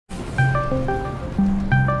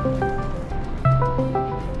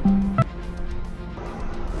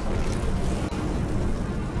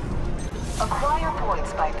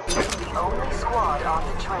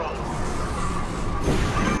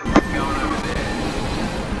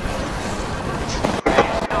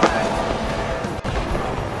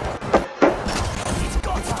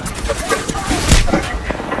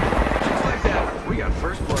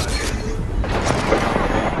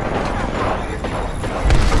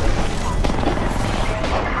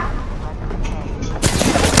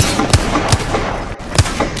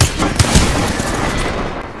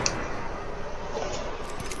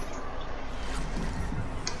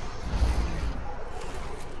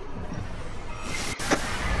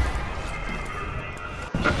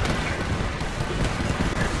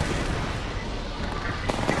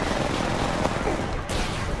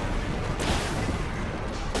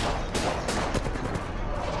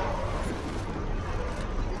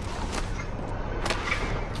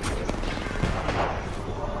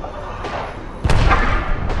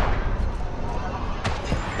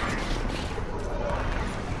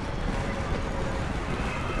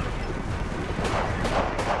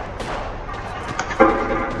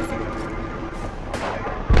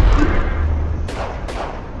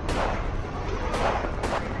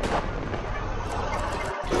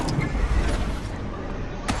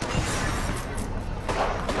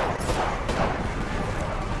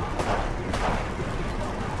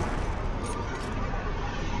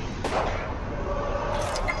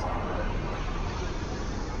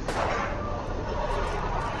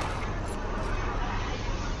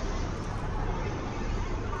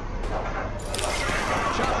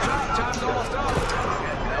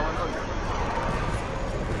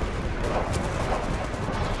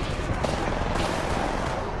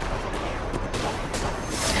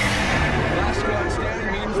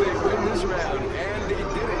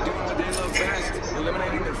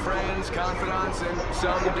confidants, and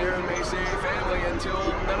some Darren may say family until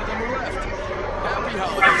none of them are left. Happy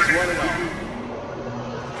holidays, one and all.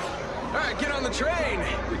 Alright, get on the train,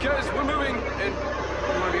 because we're moving, and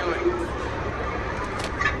we want to be on it.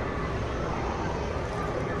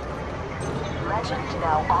 Legend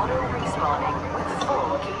now auto-respawning with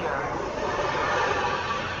full gear.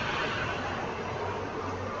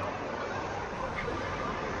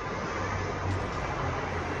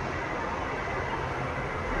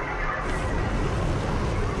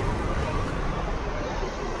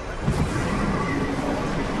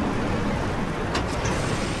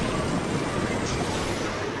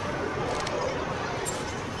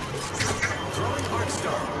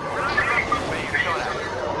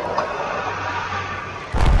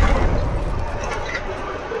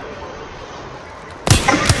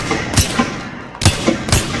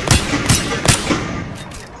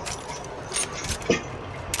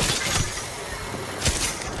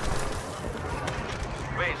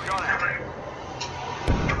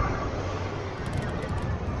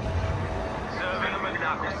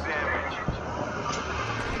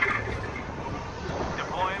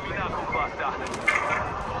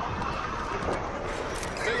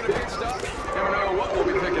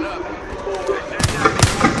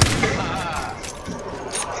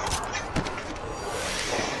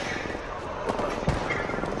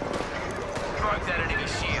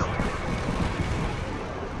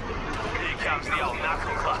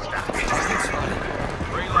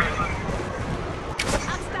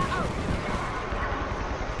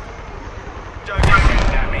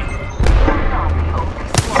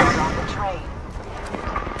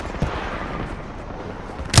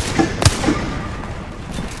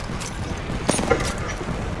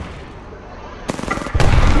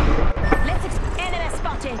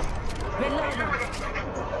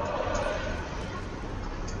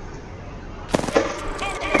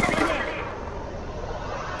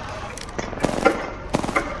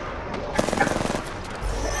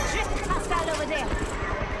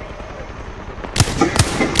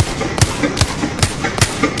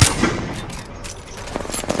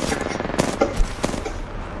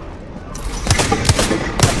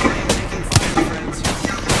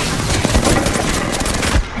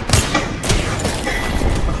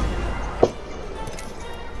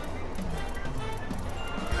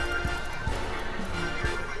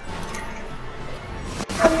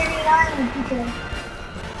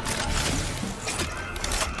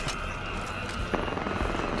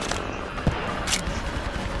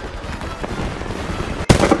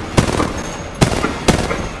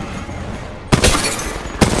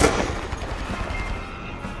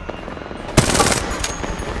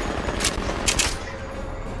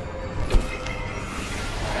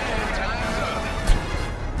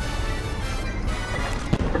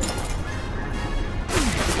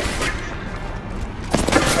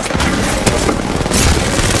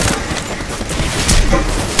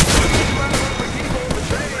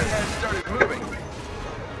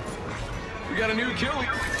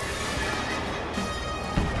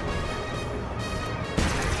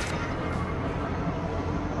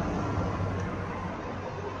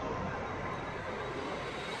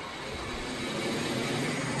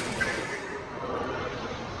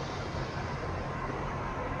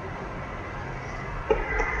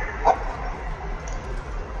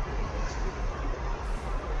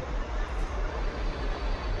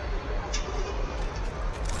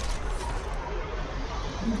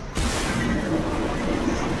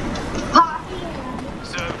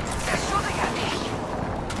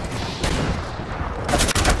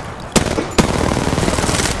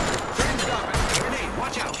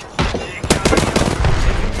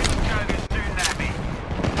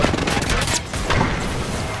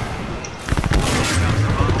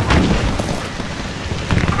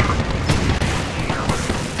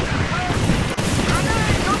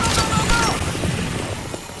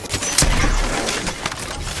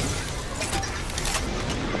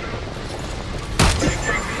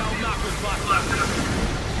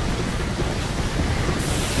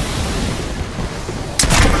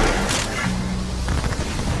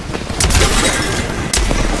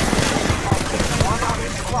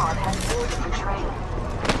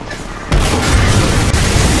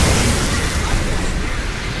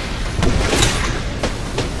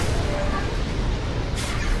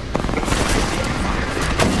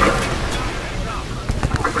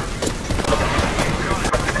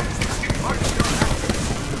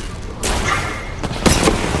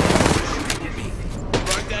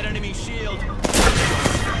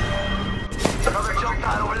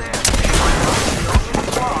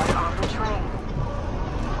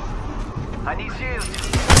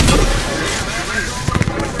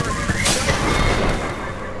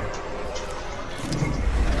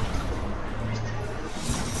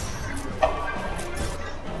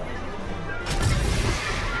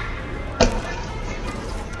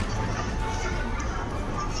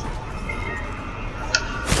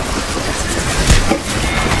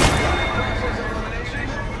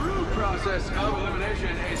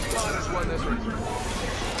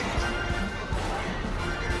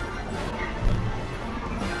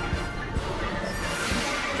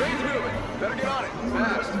 Better get on it,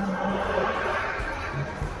 fast.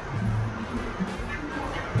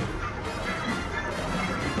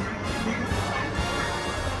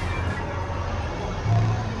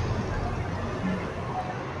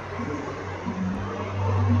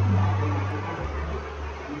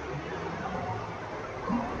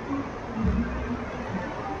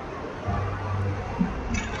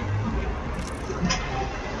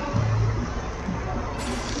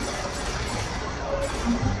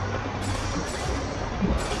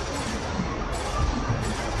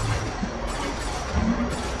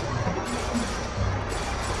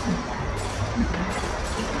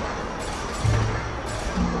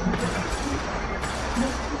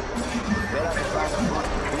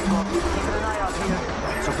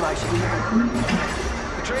 Supply ship.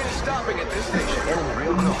 The train is stopping at this station. Enemy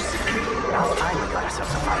real close. Now time we got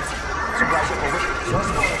ourselves a fight. Supply ship over. Just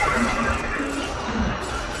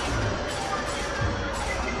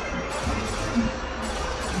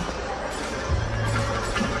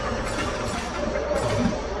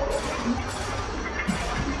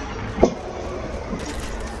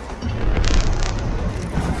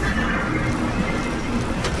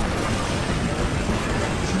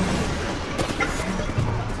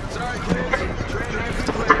Sorry, kids. The train has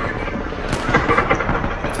delayed.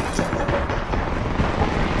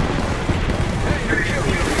 Hey, you're cute.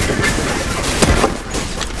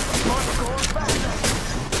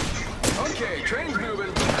 Okay, train's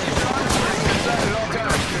moving. Keep your arms straight inside at all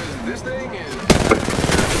times, because this thing is...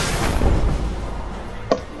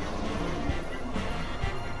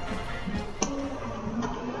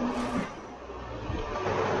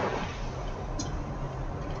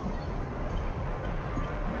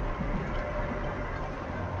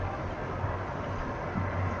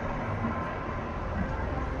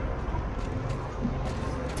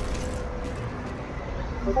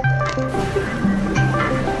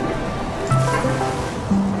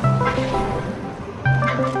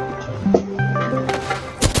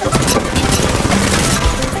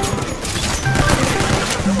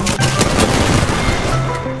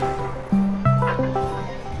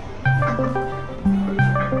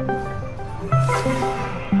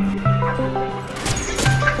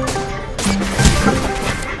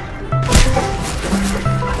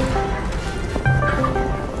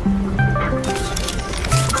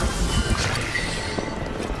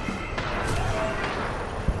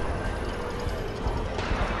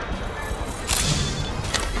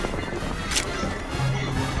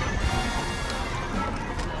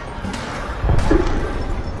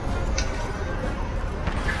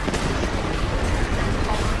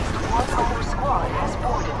 One other squad has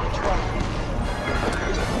boarded the train.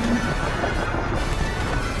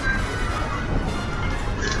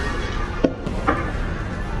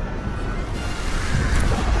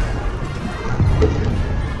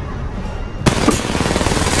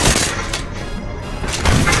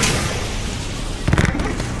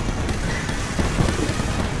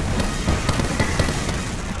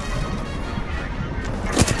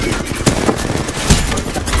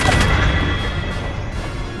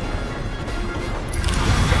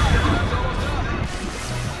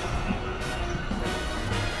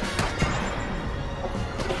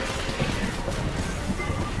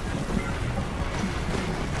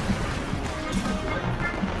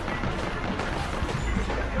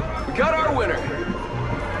 We got our winner.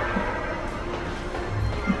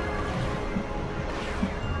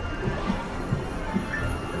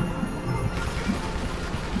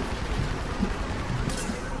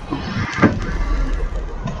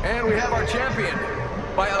 And we have our champion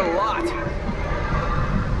by a lot.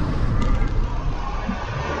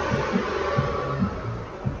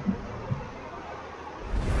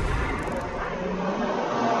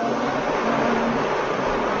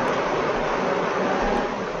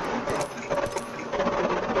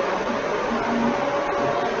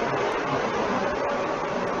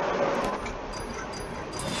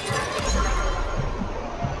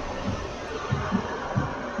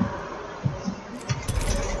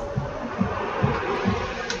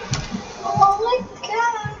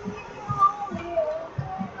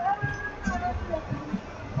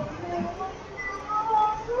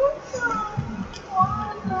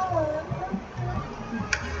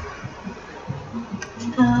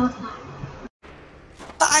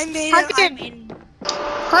 I'm in.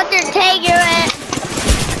 Hunter, take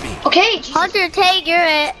it. Okay, Jesus. Hunter, take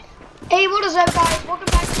it. Hey, what is up, guys? Welcome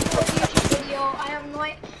back to another YouTube video. I have no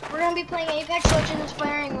idea. We're gonna be playing Apex Legends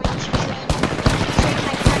Firing Range.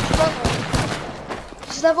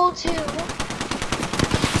 This is level 2. And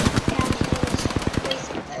he's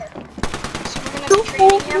right there. So we're gonna be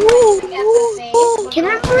training him by using FFA. Can I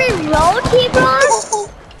reload, T-Bros?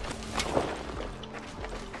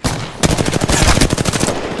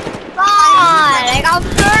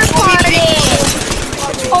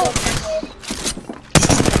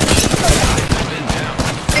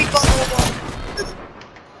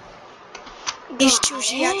 He's too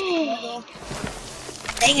shit.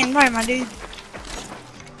 Dang it, right, my dude.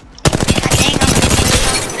 Dang,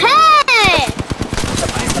 Hey!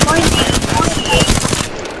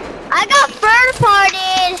 I got third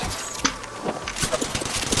partied.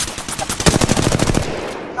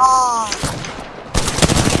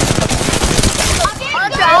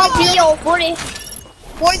 Hunter, I'll be your buddy.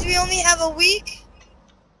 Boys, we only have a week.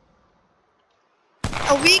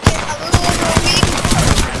 A week, a little over a week.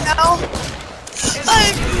 Now,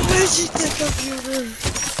 I'm missing the computer.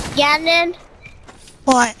 Gannon,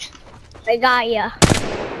 What? I got ya.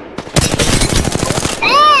 Hey,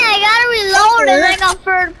 I gotta reload and I got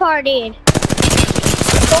third partied.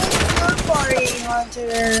 Don't third party,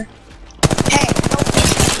 Hunter. Hey, don't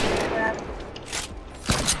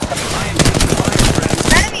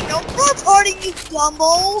Remy, don't third party, you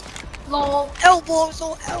dumbo. Lol. Elbows,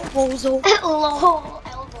 Lol. Elbows.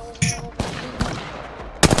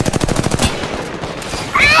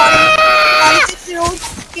 Body 6-year-old.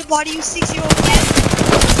 Your body, you 6-year-old kid.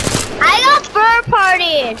 I got third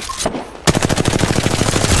partied.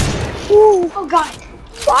 Ooh. Oh god.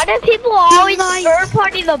 Why do people always Nice. third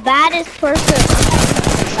party the baddest person?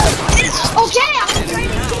 Okay, I'm trying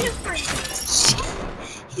to get it for you.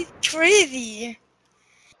 He's crazy.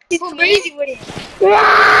 He's Who, me? crazy with it.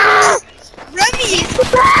 Remy!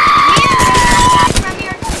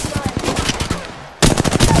 Premier does good.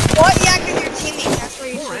 What? Yeah, because you're teaming. That's why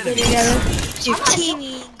you're so good together. You're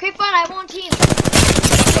teaming. Okay, fine, I won't team.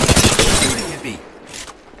 Shooting at me.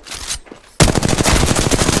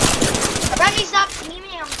 Remy, stop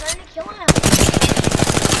teaming. I'm trying to kill him.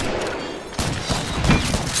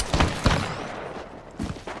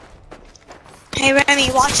 Hey,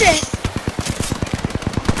 Remy, watch this.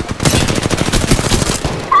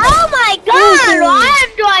 Oh my god, why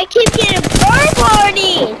do I keep getting third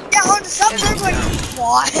party? Yeah, hold this up, everybody.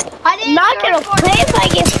 What? I didn't I'm not gonna play if I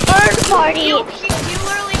get third party. You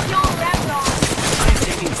literally killed Remdon. I'm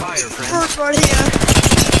taking fire, friend. First party, yeah.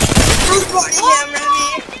 First party, yeah,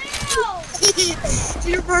 Remy.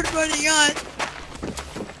 Your first party, God.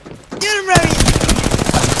 Get him, Remy.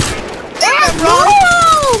 Get him, bro.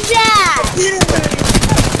 Dad! Get him, Remy.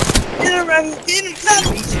 Get him, Remy. Get him. Tap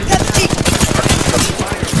me.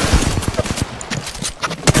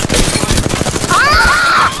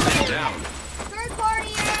 Down. Third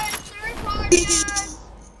party.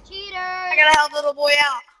 Cheater. I gotta help little boy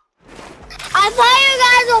out. I thought you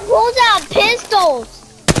guys were pulling out pistols.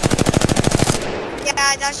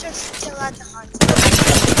 Yeah, that's just to let the hunt.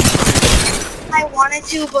 I wanted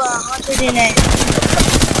to, but Hunter didn't.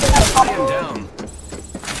 I am down.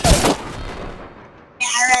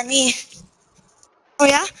 Yeah, Remy. Oh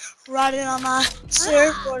yeah? Riding on my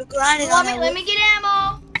surfboard, grinding on that. Let me get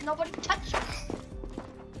ammo. Nobody touch me.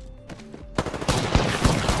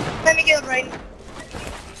 Let me get him right.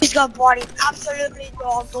 He's got body absolutely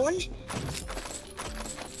dog going.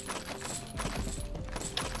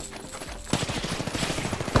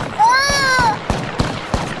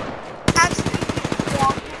 Absolutely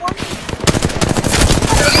dog going.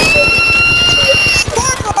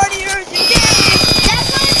 More partiers, you get it. That's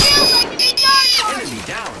what it feels like to be third party. Enemy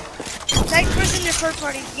down. Next person to third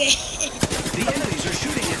party game. The enemies are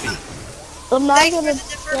shooting at me. I'm not Next gonna person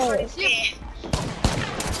to third party play. game.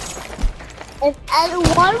 If and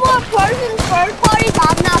one more person third party,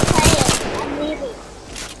 I'm not playing. I'm leaving.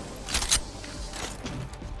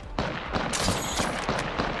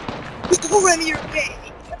 Oh, Remy, you're gay.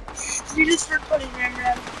 You just third party, Remy.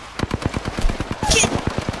 Get.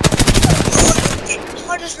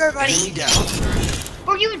 I'll just third party. Enemy down.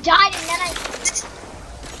 Or you died and then I.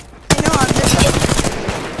 I know, I'm just kidding.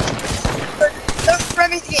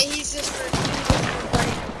 Remy's gay, he's just third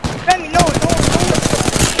party. Remy, no.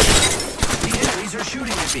 The enemies are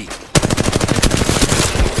shooting at me.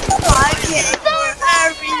 I can't for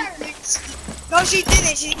everything. No, she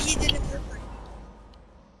didn't. He didn't third party.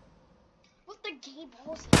 What the gay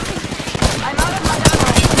balls? I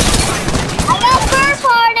got third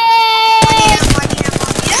party.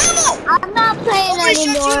 Ammo! I'm not playing I shot you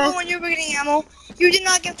anymore. when you were getting ammo. You did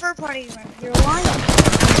not get third party, Remy. You're lying.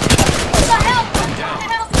 What the hell? What the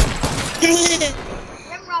hell?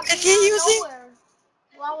 Remrock Is he came out of using? nowhere.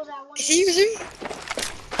 Well, I was at one. Is he using?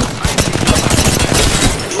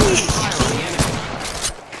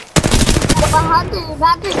 The hunter is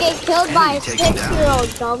about to get killed by a Enemy taken down.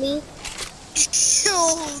 6-year-old dummy.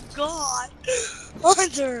 Oh, God.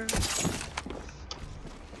 Hunter.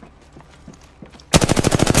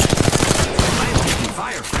 I'm taking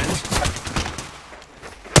fire, friend.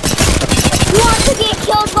 Who wants to get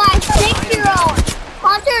killed by a 6-year-old?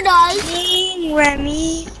 Hunter does. Dang,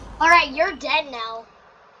 Remy. Alright, you're dead now.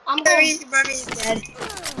 I'm going. Remy's dead.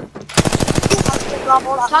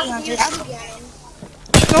 Hold on, Talk hang on, to you dude. again.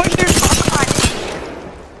 No, you're not.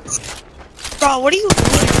 Bro, what are you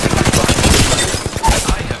doing?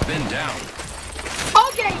 I have been down.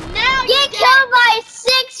 Okay, now you Get killed by a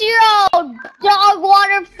 6-year-old dog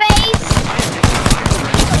water face.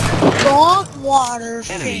 Dog water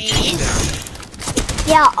Enemy face. taken down.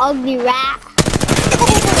 Yeah, ugly rat.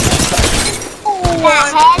 Oh,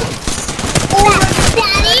 Fathead. Fat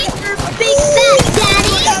daddy. Big fat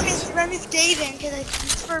daddy. Remy's dating because I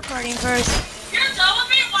third party first. You're telling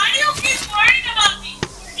me? Why do you keep worrying about me?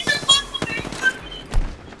 It's a fucking thing.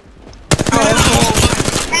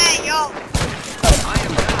 Hey, yo. I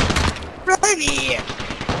am down. Remy.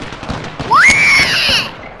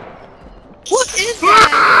 What is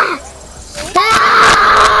that?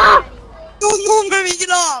 No, Remy, get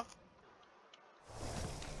off.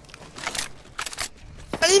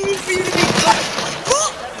 I didn't mean for you to be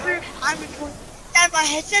I'm recording. And my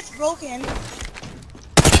headset's broken.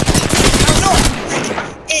 No,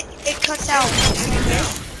 it cuts out.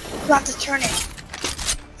 You have to turn it.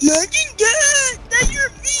 Looking good. That's your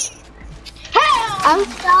feet. I'm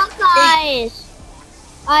stuck, guys.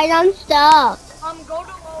 I'm stuck. Go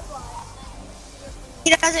to Lola. He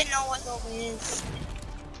doesn't know what Lola is.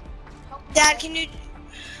 Dad, can you?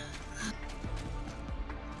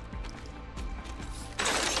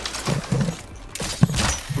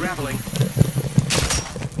 Grappling.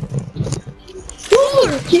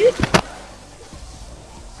 Dude.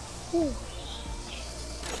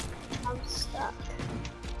 I'm stuck.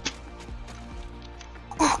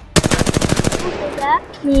 Is that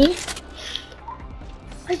me?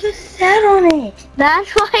 I just sat on it. That's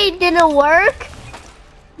why it didn't work?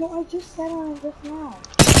 No, I just sat on it just now.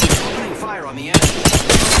 Opening fire on the enemy.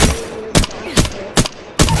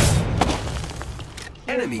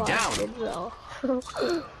 Enemy down. Busted, bro.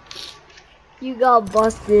 You got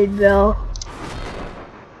busted, bro.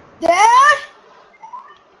 Dad?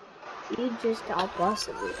 You just got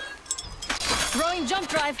busted. Throwing jump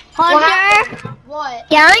drive. Hunter? What?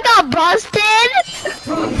 Yeah, I got busted.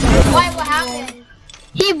 Why? What happened?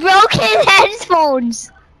 He broke his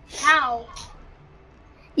headphones. How?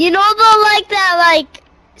 You know that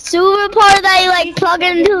super part that you plug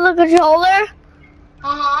into the controller?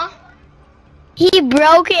 Uh-huh. He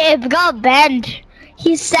broke it. It got bent.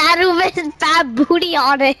 He sat with his fat booty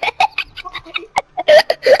on it.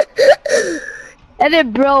 And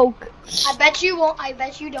it broke. I bet you won't. I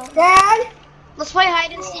bet you don't. Dad? Let's play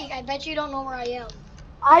hide and seek. I bet you don't know where I am.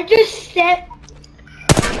 I just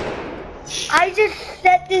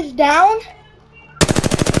set this down.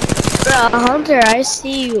 Bro, Hunter, I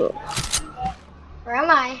see you. Where am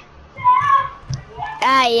I?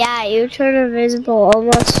 Ah, yeah, you turn invisible. I'm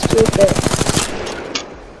not stupid.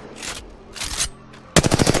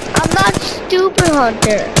 I'm not stupid,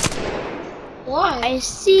 Hunter. What? I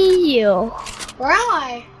see you. Where am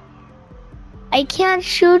I? I can't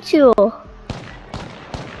shoot you.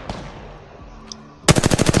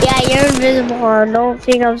 Yeah, you're invisible. I don't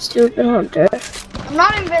think I'm stupid, Hunter. I'm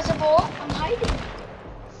not invisible. I'm hiding.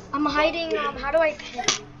 I'm hiding. How do I pin?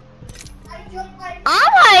 I'm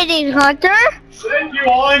hiding, Hunter. Thank you,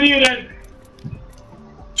 all I needed.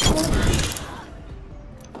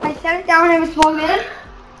 I set it down and it was plugged in.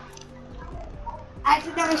 I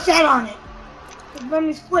accidentally sat on it.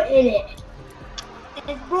 Remy's foot hit it. And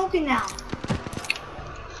it's broken now.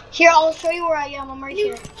 Here, I'll show you where I am. I'm right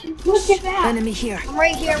here. Look at that. Enemy here. I'm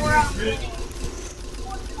right here where I'm.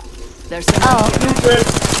 There's some.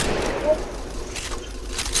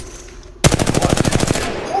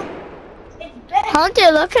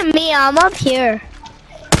 Hunter, look at me. I'm up here.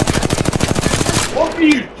 What are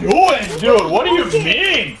you doing, dude? What do you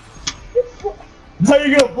mean? Now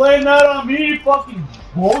you're gonna blame that on me? You fucking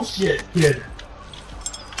bullshit, kid.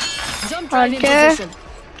 Jump drive in Hunter. position.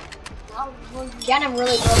 Again, I'm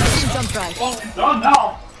really broken. Jump drive. Done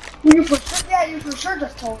now. You for sure, yeah, you for sure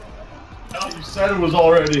just told me. No, you said it was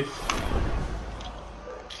already.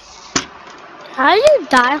 How did you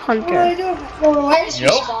die, What do I Hunter? do? I just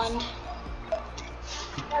Yep. respawned.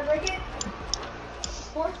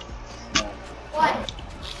 What?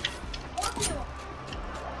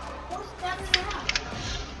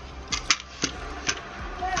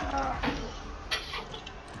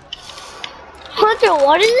 Hunter,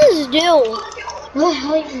 what does this do? Where the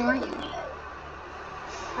hell even are you?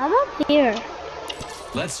 I'm up here.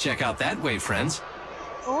 Let's check out that way, friends.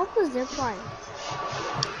 Go up the zip line.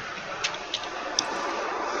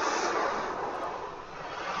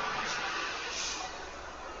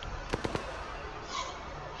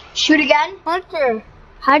 Shoot again? Hunter,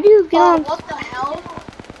 how do you get Oh, on? what the hell?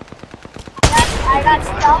 I I got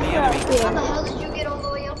Taking fire stuff from the up enemy. here. How the hell did you get all the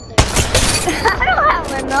way up there? I don't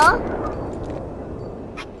have enough.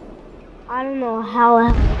 I don't know how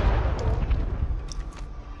I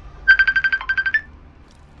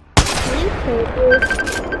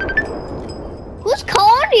Who's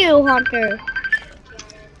calling you, Hunter?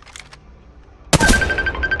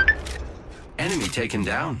 Enemy taken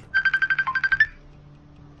down.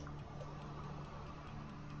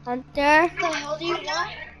 Hunter? What the hell do you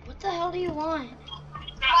want? What the hell do you want?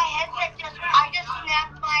 My headset I just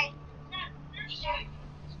snapped my.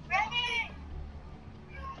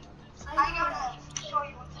 I gotta show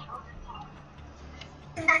you what the hell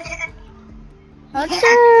this is.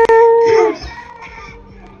 Hunter?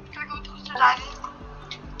 Can I go to the diving?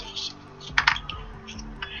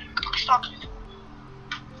 Stop.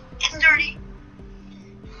 It's dirty.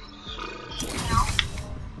 No.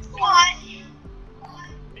 What?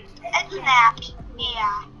 It snapped.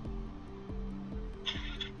 Yeah.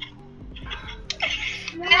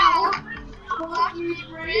 No. Watch me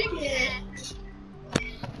break it.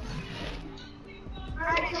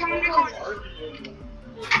 Alright, time to go.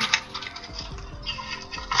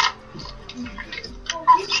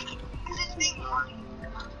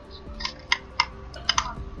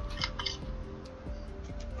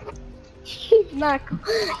 Not cool.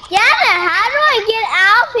 Gavin, how do I get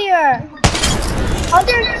out here?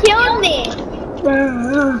 Hunter killed me.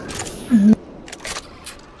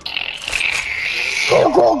 Go,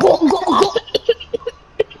 go, go, go, go.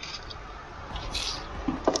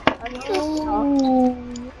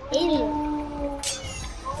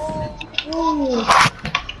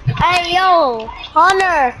 Hey, yo,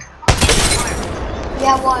 Hunter.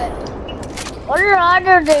 Yeah, what? What did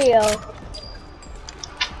Hunter do?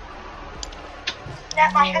 That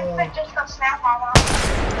my headset just got snapped, Mama.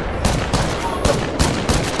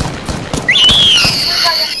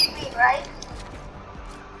 Speed, right?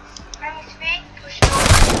 Speed, push it.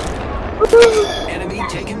 Enemy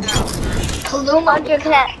taken down. Hunter,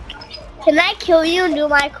 can I kill you and do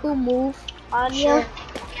my cool move on you? The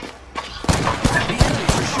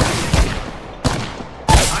enemies are shooting at me.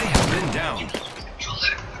 I have been downed. Enemy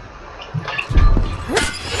down.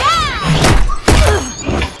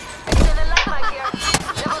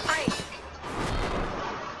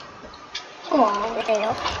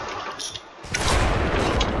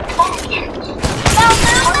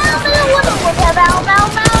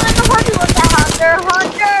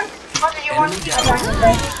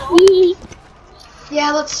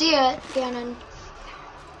 Yeah, let's see it, Gannon.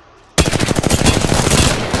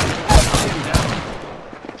 I am down.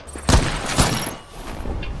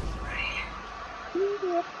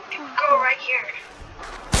 Go right here.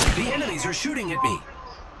 The enemies are shooting at me.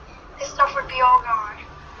 This stuff would be all gone.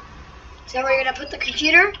 Is that where you're gonna put the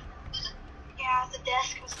computer? Yeah, the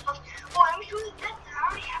desk and stuff. Oh, let me show you the desk. I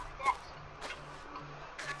already have the desk.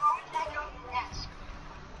 I've always had on the desk.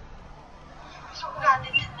 So we got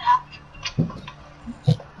into that.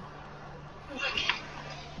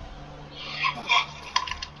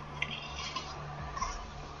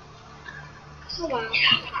 Oh wow.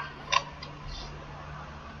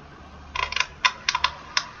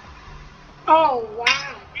 Oh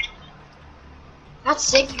wow. That's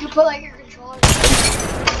sick. You can put like your controller.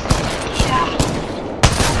 Yeah.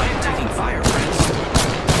 I am taking fire, friends.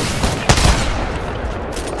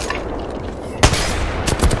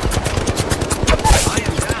 I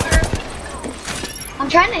am down. I'm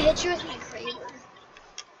trying to hit you with my Kraber.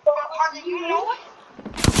 Hunter, you know what?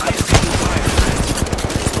 I am taking fire, friends.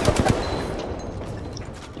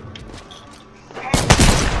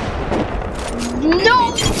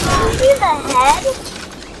 No! See the head?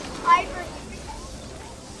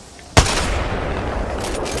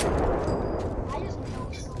 I just know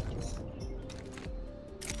something.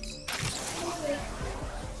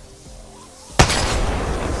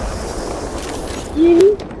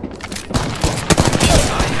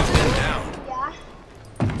 I have been down. Yeah.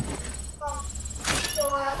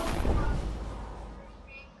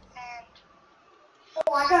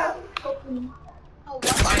 Oh, I got. Oh,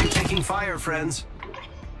 what? I am taking fire, friends.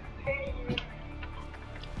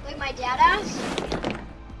 Like my dad asked?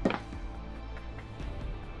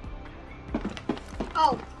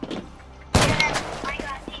 Oh.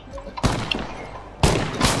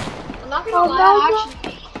 I'm not gonna lie,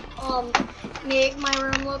 actually, make my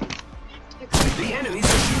room look The enemies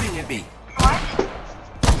are shooting at me.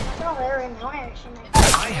 I'm gonna lay right now, actually.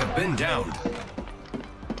 I have been downed.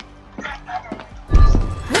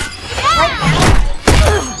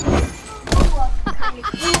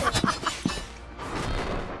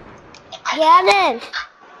 Gannon,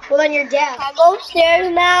 Well, then you're deaf. can I go upstairs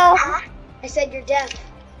now? I said you're deaf.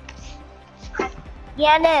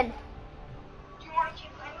 Gannon, Do you want to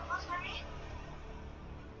keep playing with us, Remy?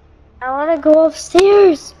 I want to go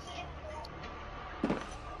upstairs.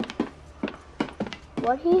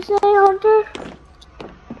 What do you say, Hunter?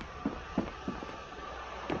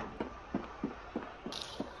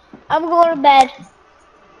 I'm going to bed.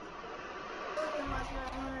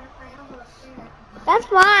 That's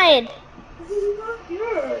fine.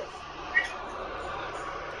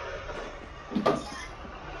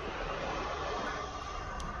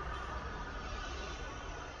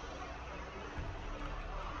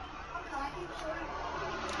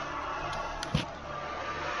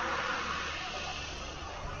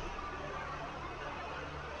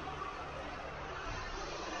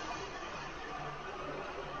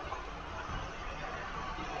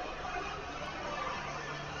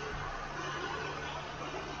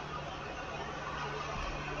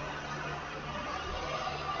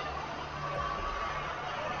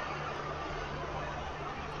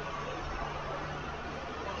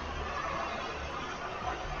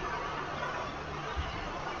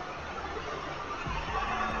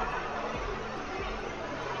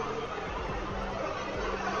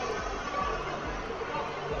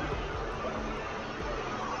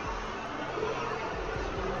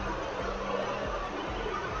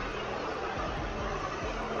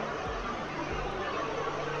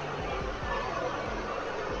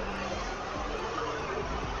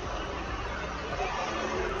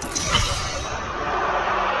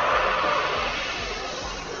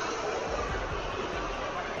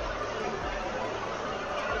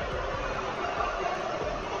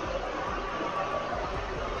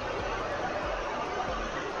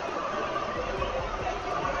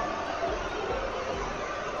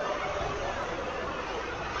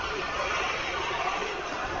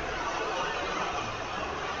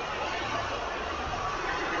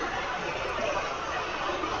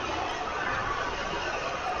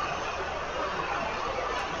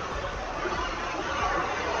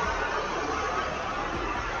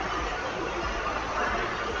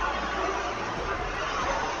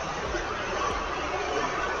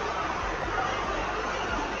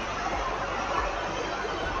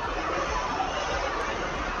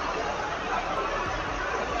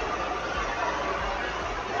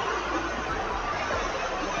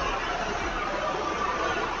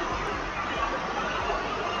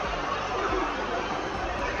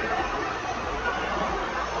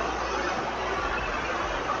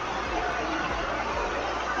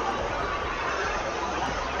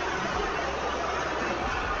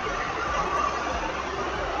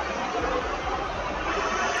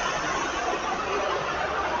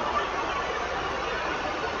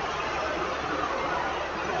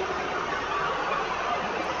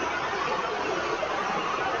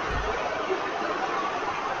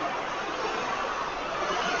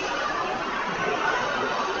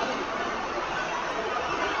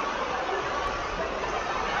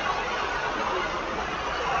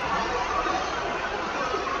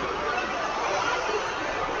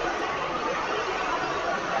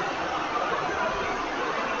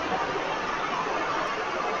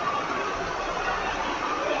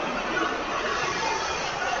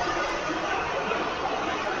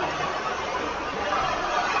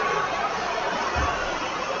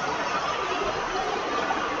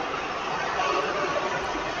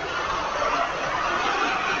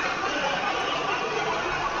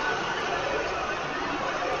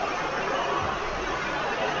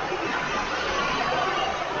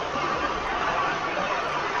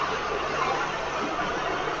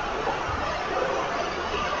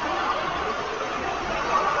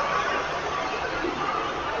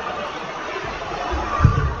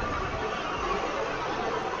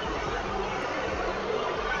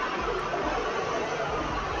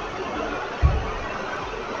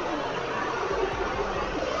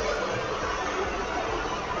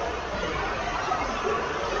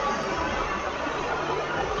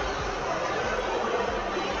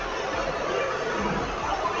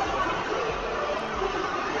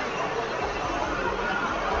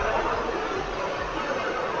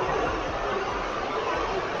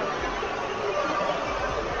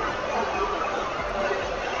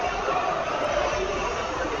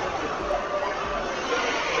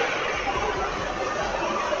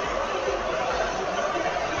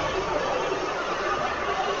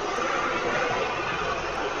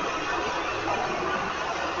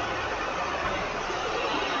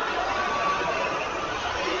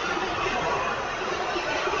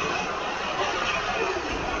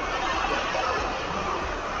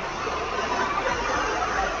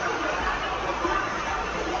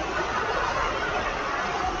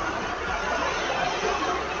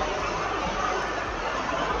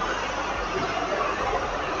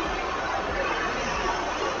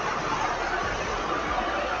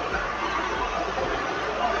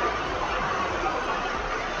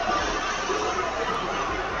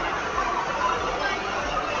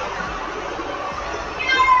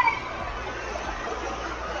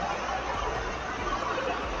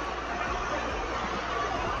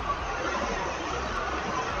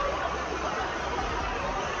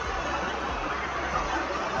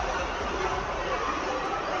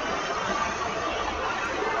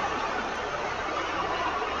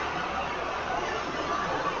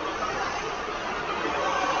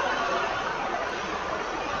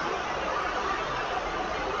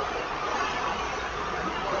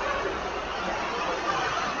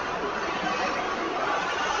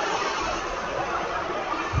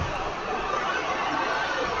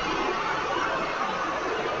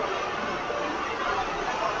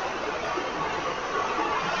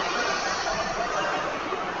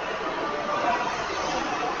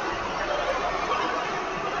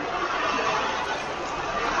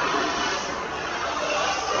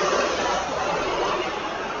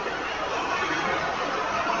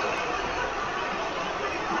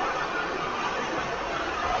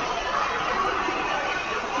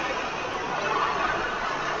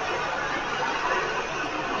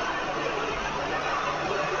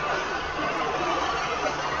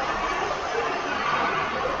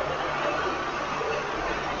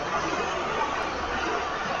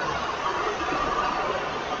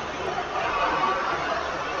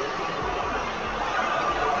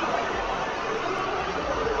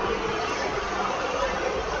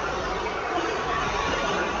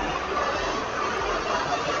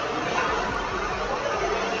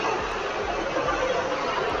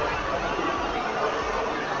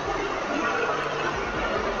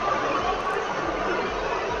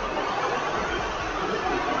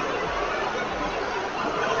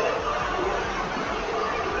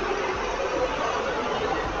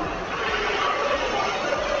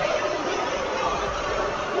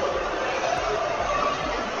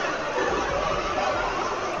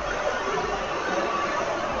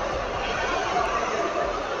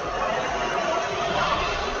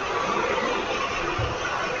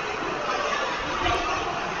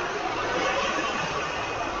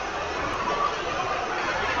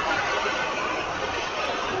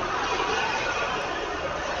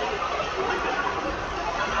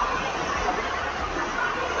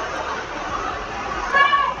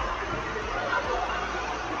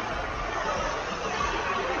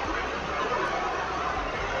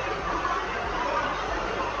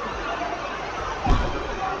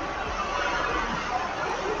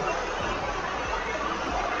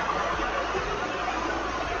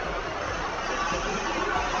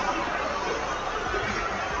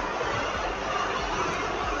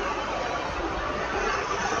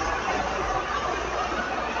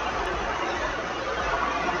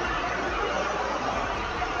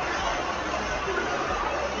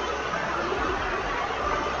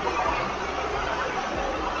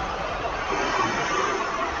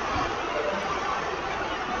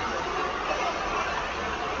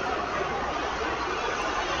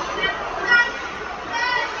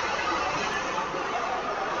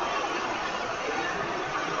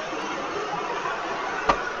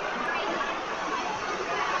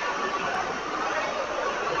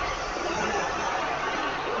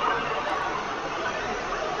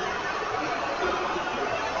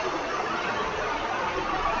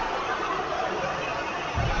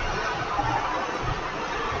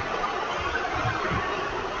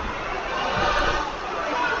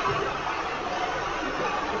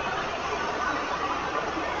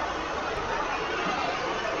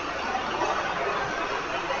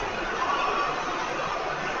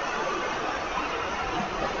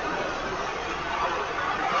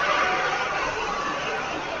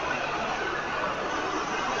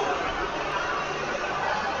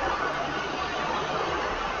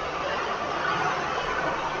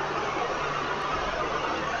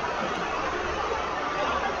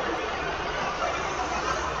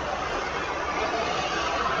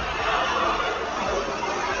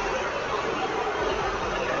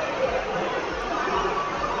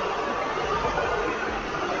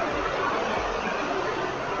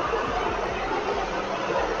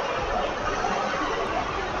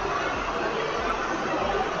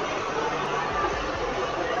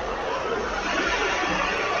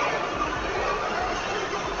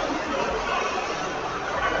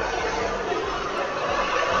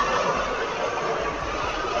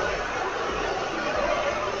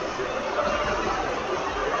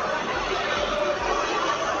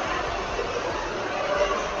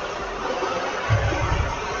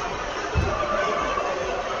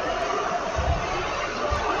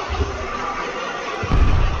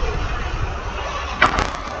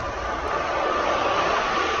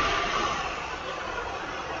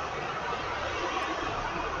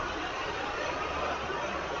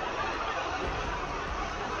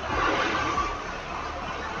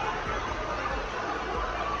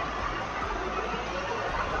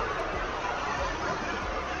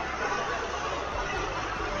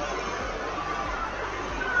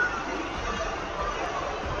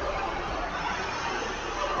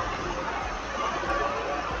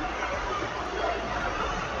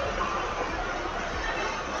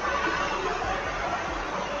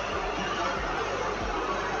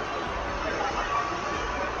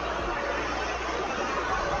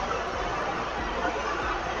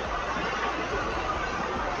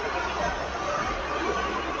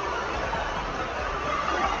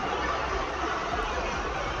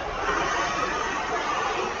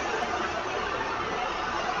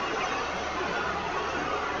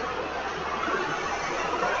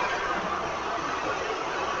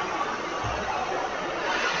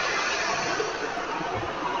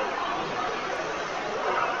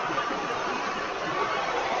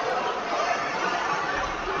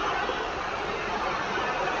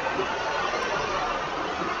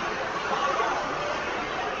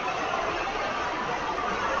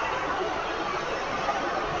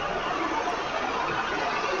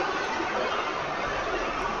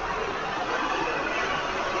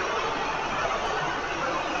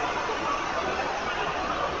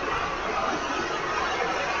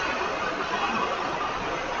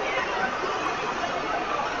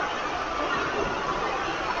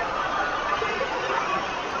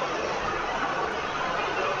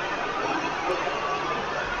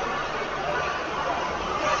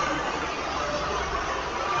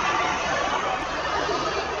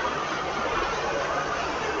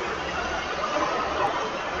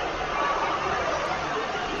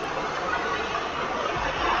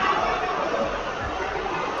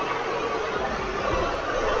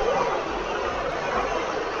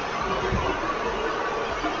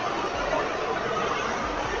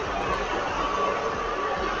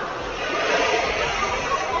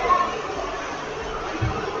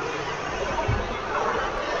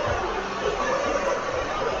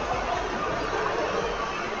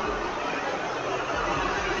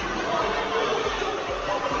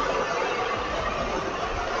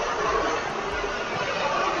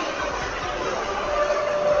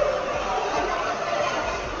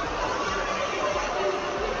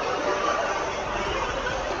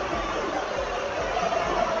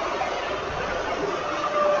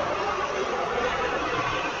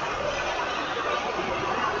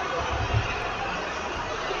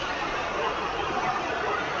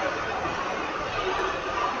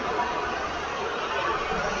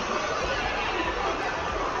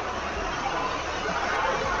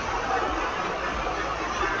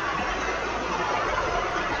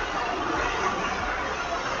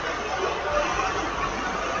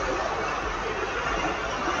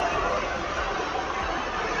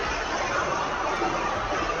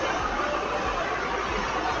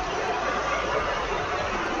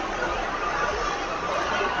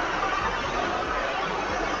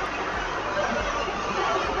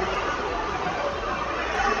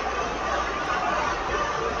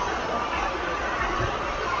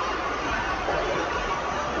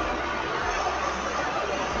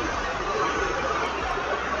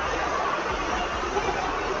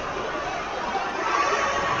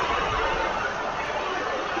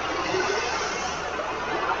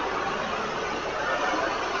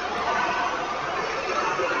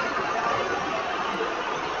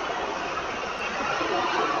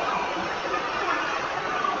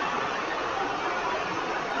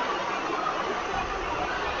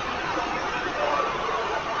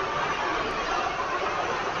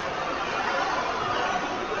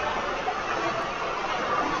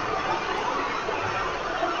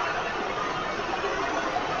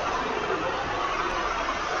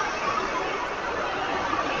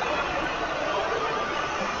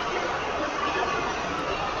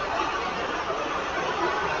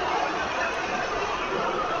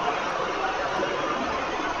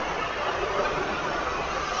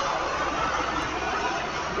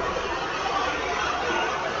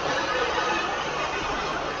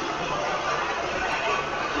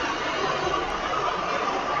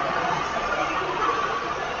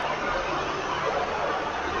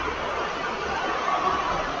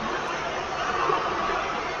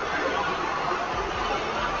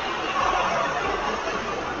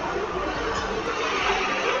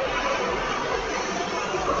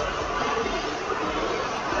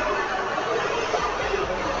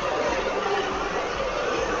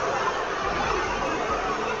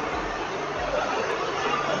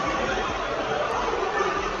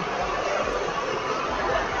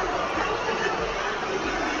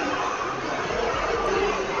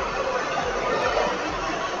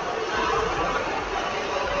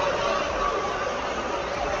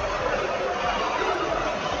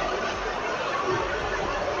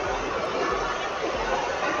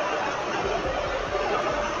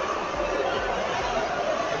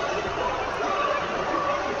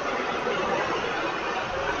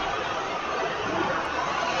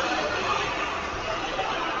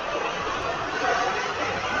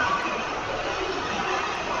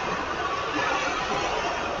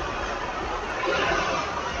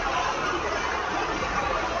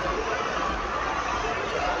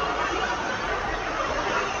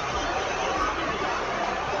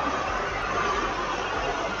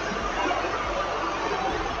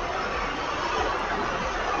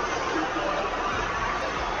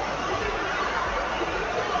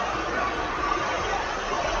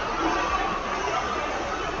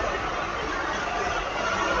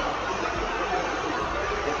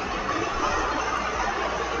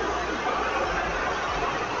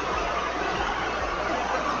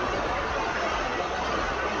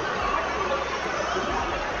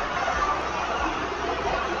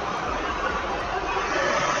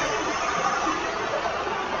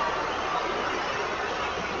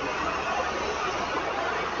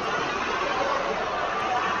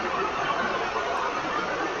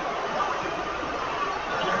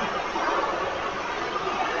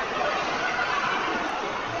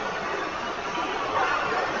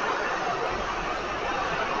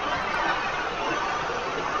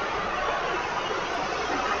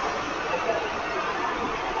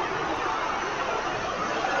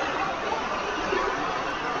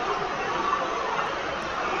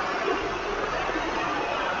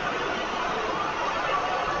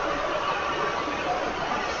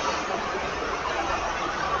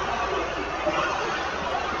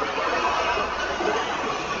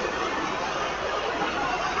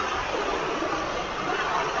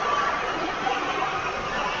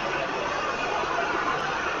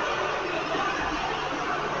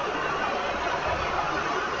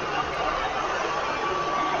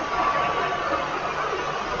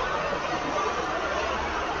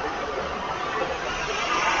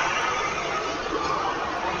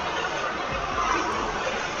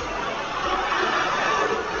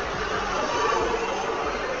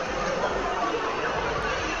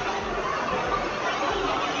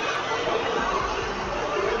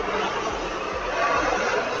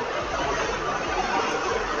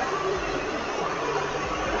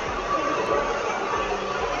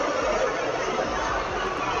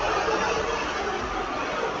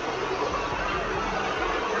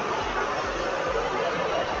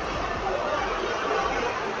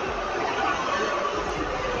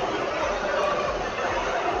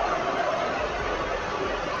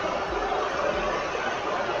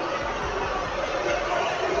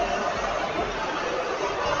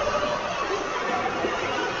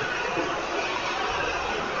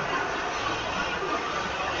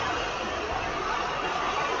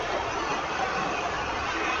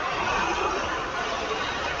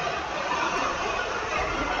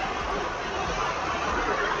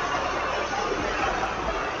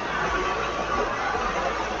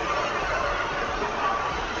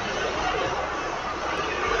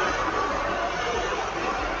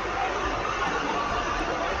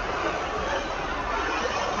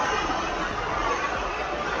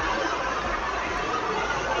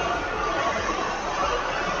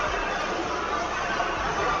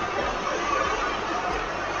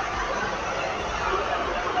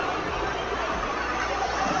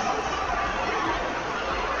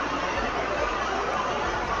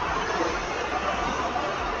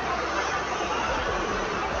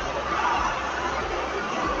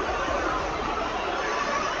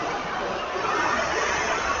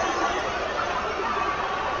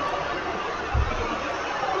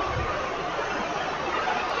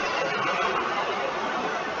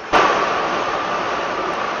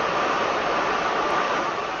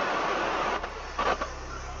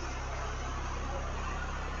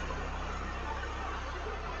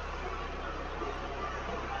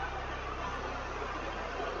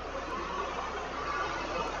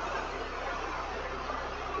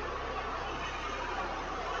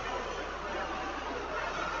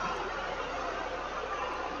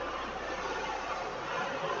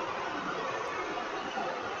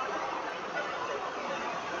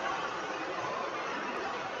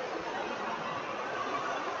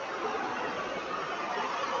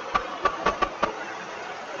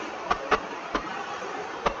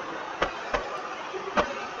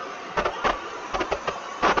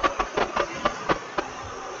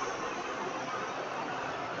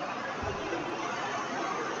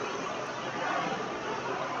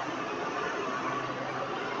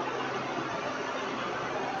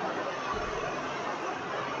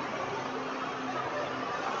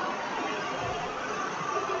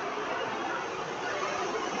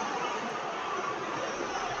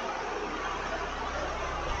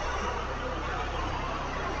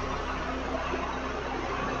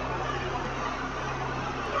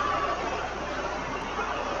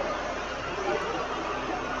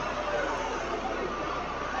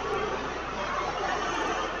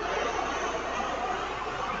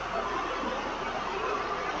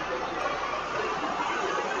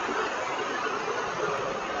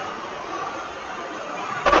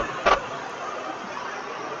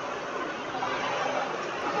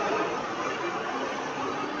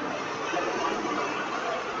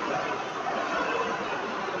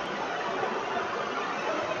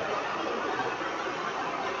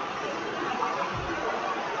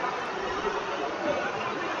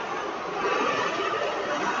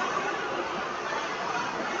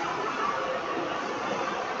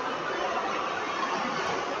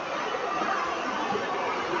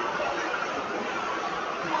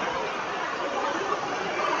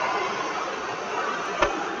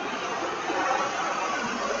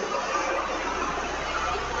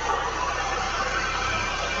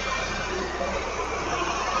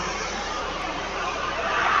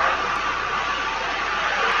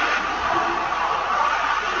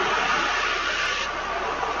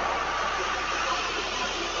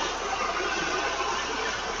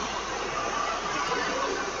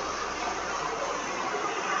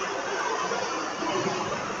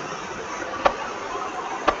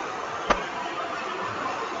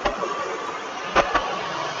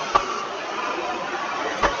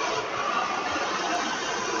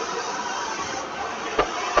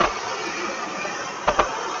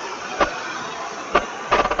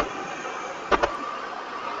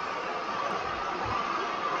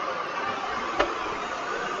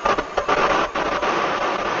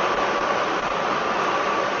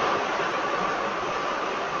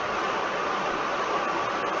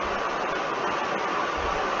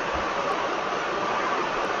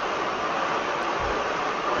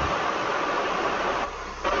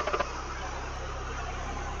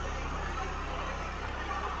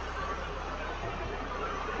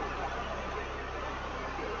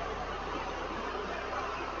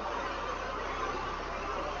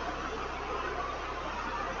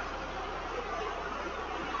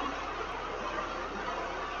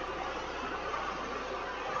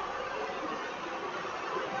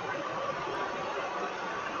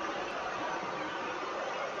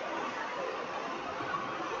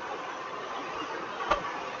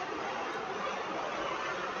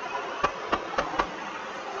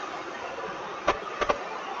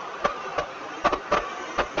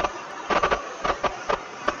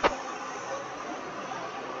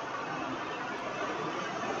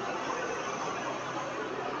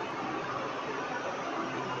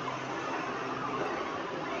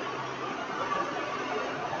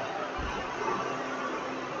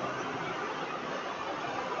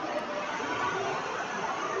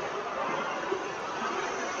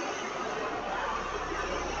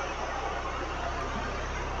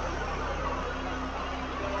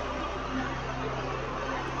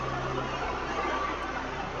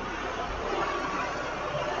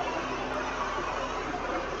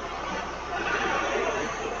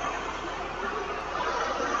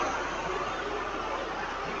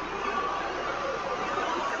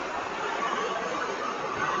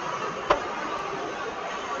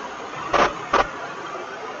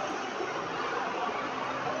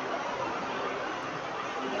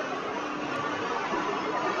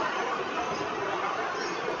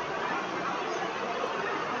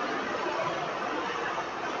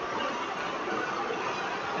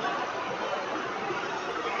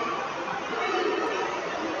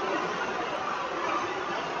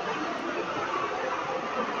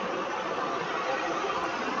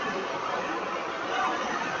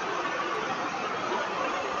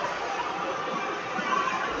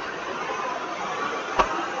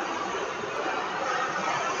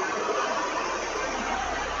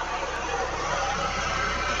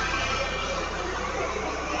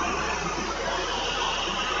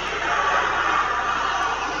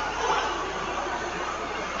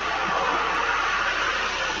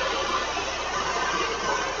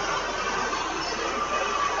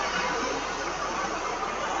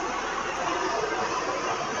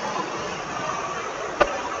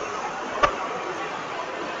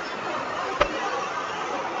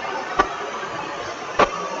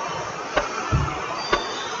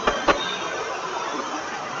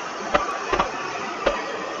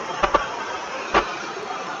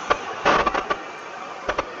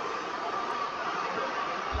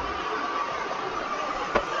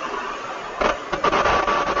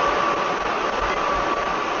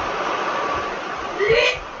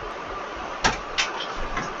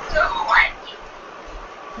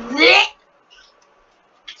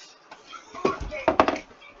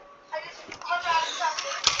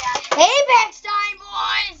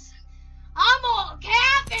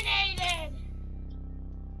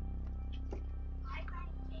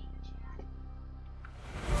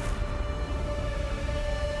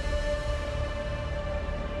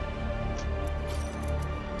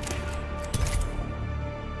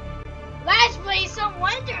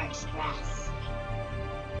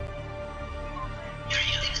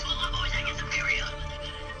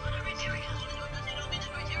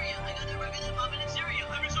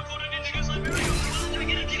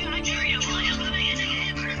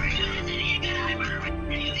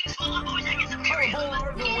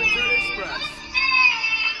 Aboard the Winter Express.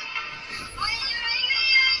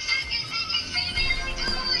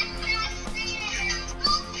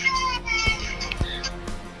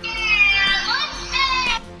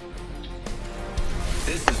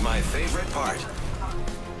 This is my favorite part.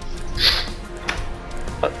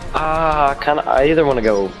 I either want to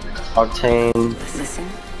go Octane. Listen.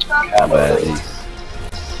 Catalyst.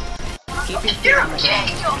 Keep your feet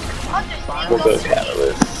on the ground. We'll go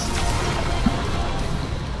Catalyst.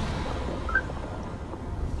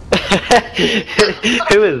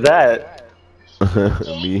 Who is that?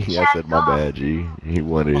 Me, I said my bad, G. He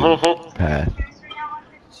wanted path.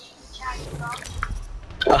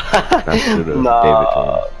 I should have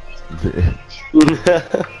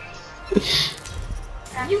David.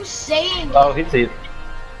 You saying? Oh, he's it.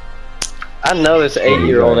 I know this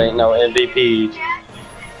 8-year-old ain't no MVP.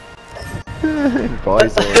 Probably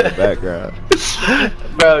someone in the background.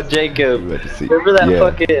 Bro, Jacob, remember that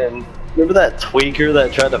remember that tweaker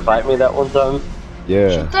that tried to fight me that one time? Yeah.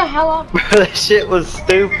 Shut the hell up. Bro, that shit was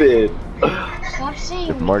stupid. Stop saying.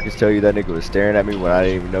 Did Marcus tell you that nigga was staring at me when I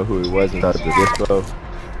didn't even know who he was inside of the dispo?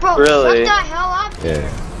 Bro, really? shut the hell up. Yeah.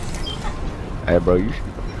 Hey, bro, you should.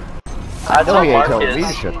 I know told he ain't telling me to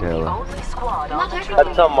Marcus. shut the hell up.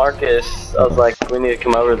 I told Marcus, I was like, we need to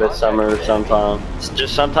come over this summer sometime.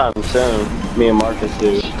 Just sometime soon. Me and Marcus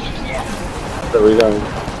do. So we don't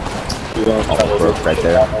Broke right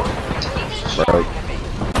there. Broke.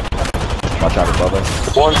 Watch out above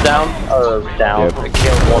us. One's down, or down. Yep. I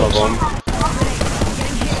killed one of them.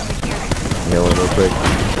 Heal him real quick.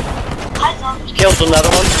 Killed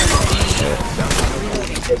another one.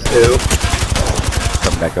 That's two.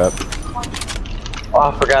 Come back up. Oh,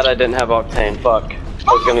 I forgot I didn't have Octane. Fuck.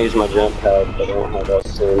 I was gonna use my jump pad, but I won't have that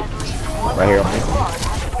soon. Right here on me.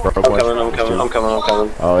 Broke one. I'm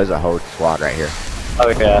coming. Oh, there's a whole squad right here. Oh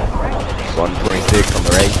yeah. 126 on the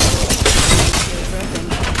right.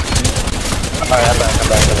 Alright, I'm back.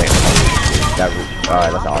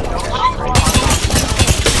 Alright, that's all. Right.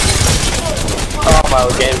 Oh, my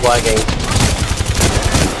game's lagging.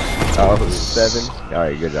 Oh, 7.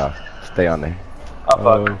 Alright, good job. Stay on there. Oh,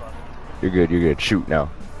 fuck. You're good. Shoot now.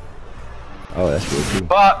 Oh, that's good too.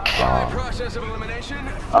 Fuck! Wow. Process of elimination.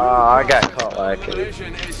 I got caught lacking. A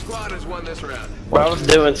squad has won this round. Bro, I was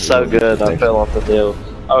doing so good, I fell off the deal.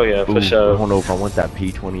 Oh yeah, for Ooh, sure. I don't know if I want that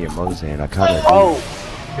P20 in Mozan. I kinda Oh!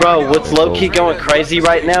 Bro, what's low-key going crazy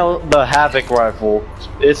right now? The Havoc rifle.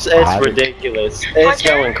 It's ridiculous. It's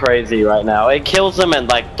going crazy right now. It kills them in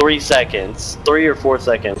like 3 seconds. 3 or 4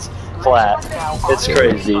 seconds. Flat. It's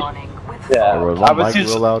crazy. Yeah. I was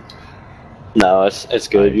using... No, it's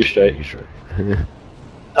good. You're straight. You sure?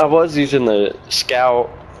 I was using the Scout,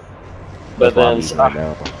 but then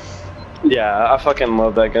yeah, I fucking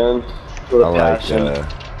love that gun with a passion. Like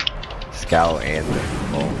Scout and the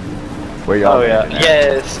where y'all? Oh yeah,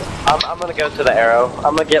 yes. I'm gonna go to the Arrow.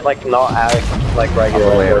 I'm gonna get like not addict, like regular.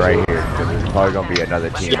 I'm gonna lay it right here because there's probably gonna be another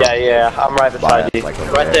team. Yeah. I'm right beside you. Like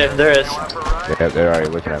right there. There is. Yeah, they're already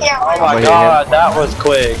looking at me. Oh my god, that was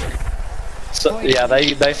quick. So yeah,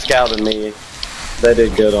 they scouted me. They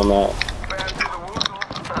did good on that.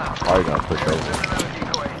 Probably gonna push over.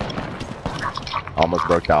 Almost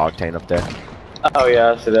broke the Octane up there. Oh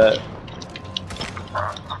yeah, I see that.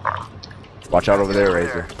 Watch out over there,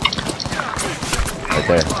 Razor. Right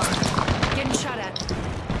there. Getting shot at.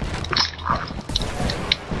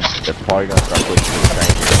 They're probably gonna start pushing to the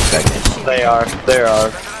train in a second. They are.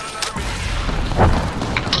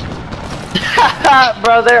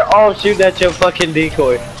 Bro, they're all shooting at your fucking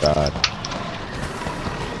decoy. God.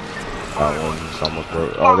 That one's almost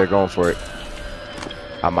broke. Oh, they're going for it.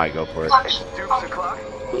 I might go for it.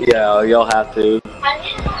 Yeah, y'all have to. Oh,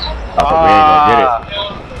 but we ain't gonna get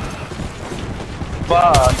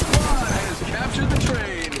Fuck.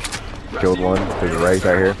 it. Killed one to the right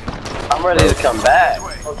here. I'm ready to come back.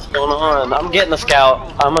 What's going on? I'm getting a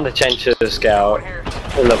Scout. I'm gonna change to the Scout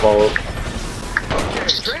in the Volt.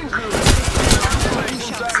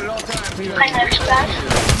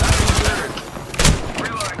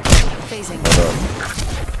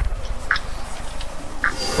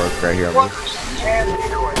 Broke right here on me.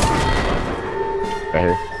 Right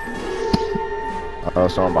here. Oh,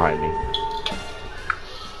 someone behind me.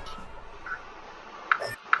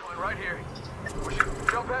 Right here. We should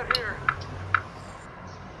jump out here.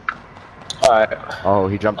 Alright. Oh,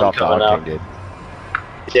 he jumped off the Octane, did.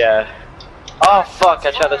 Yeah. Oh fuck,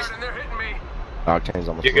 I tried to... Octane's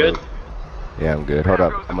almost You good? broke. Yeah, I'm good. Hold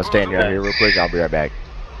up. I'm gonna stand near here real quick. I'll be right back.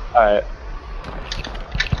 Alright.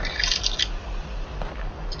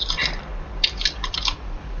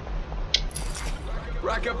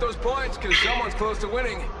 Rack up those points, because someone's close to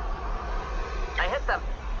winning. I hit them.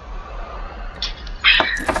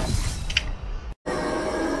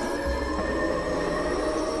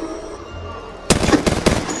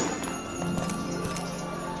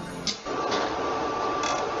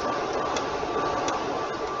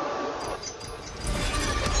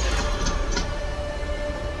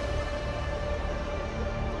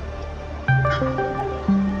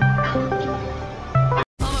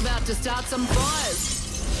 I'm about to start some fires.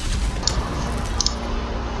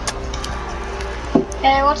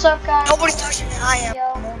 Hey, what's up, guys? Nobody's touching it. I am. Yo.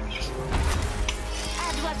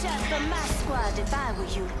 I'd watch out for my squad if I were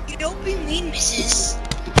you. You don't be mean, Mrs.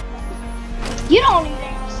 You don't need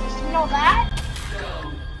aim assist, you know that?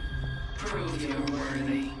 Prove you're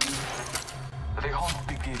worthy. The hunt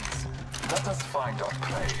begins. Let us find our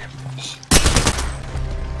prey.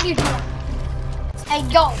 What are you doing? Hey,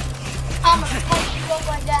 yo. I'm gonna punch you up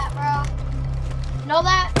like that, bro. Know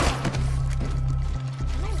that?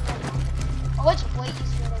 Oh, it's way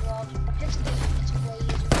easier to roll. It's way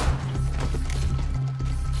easier.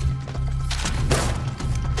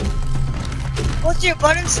 What's your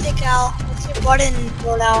button stick out? What's your button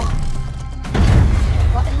loadout?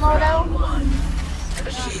 Button loadout?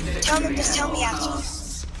 Just tell me after.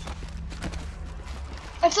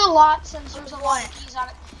 It's a lot since there's a lot of keys on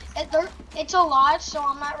it. It's a lot, so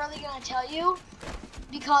I'm not really gonna tell you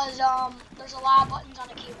because there's a lot of buttons on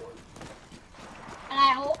the keyboard. And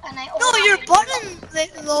I No, your button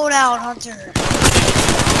loadout, Hunter.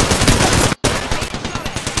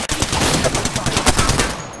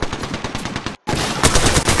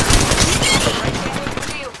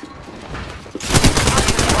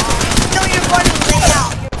 No, your button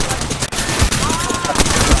layout.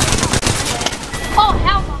 Oh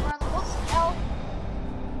hell, my brother! What the hell?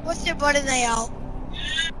 What's your button layout?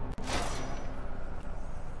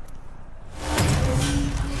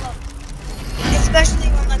 Especially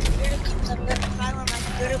when my computer comes up, when my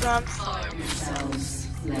computer comes. Arm yourselves,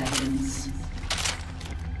 legends.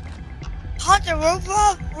 Hunter,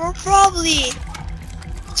 we'll probably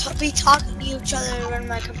be talking to each other when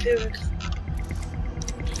my computer comes.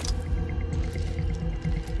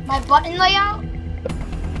 My button layout?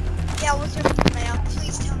 Yeah, what's your button layout?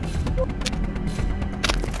 Please tell me.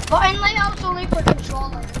 Button layout's only for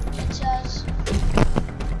controller. It says.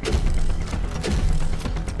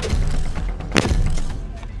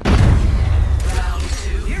 Round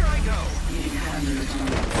 2. Here I go. Being handed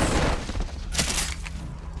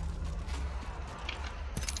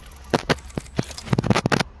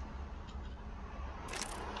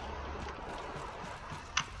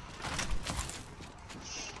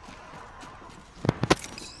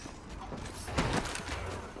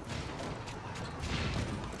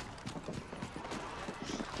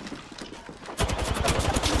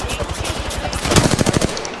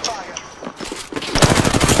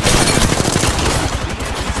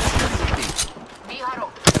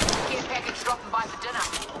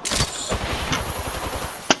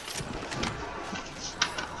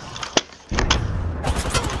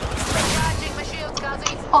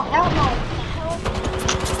Oh hell no!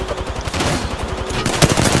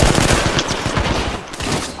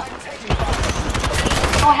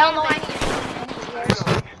 Oh hell no! I need yours.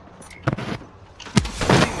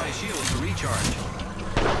 Putting my shield to recharge.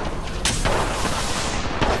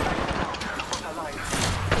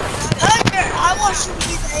 Hunter, I want you to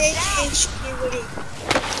be the HHP with it.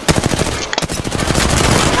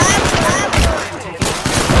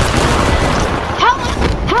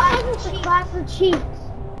 How is the class of cheats?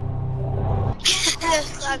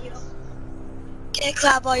 Clap you. Can't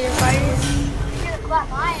clap all your fighters. You're gonna clap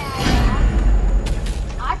my ass.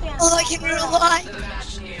 I can't. Oh, like in real life. The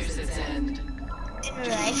match nears its end. In real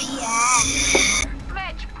life, yeah.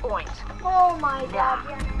 Match point. Oh my god.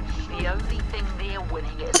 The only thing they're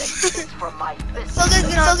winning is a kiss from my fist. So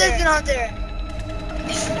listen out there.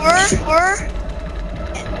 If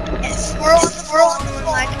we're on the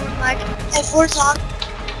phone, if we're talking.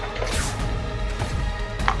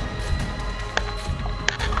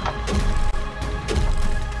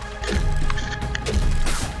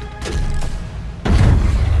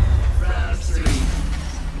 Round 3.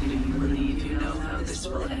 Do you believe you know how this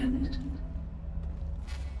will end?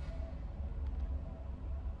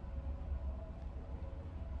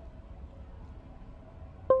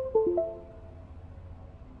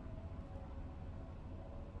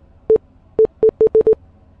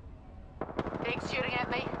 Things shooting at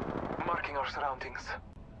me. Marking our surroundings.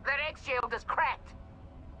 That X shield is cracked.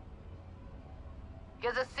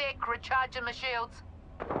 Gives a sec, recharging my shields.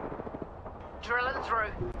 Drilling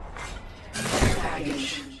through.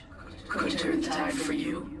 Package. Could turn the tide for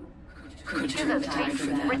you. Could turn tide for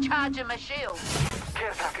them. Recharging my shield.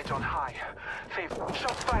 Care package on high. They've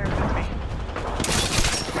shots fired at me.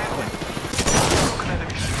 Manwin. Broken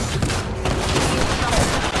enemy shield.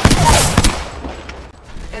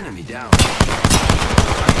 Enemy down.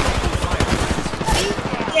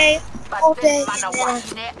 Okay, okay.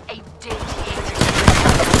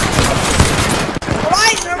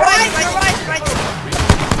 Right.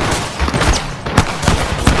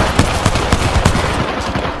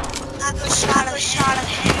 I have a shot of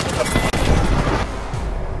him.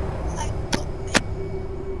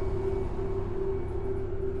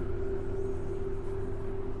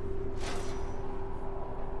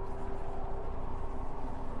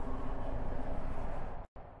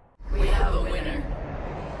 We have a winner,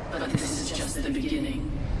 but this is just the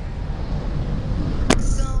beginning.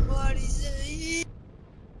 Somebody say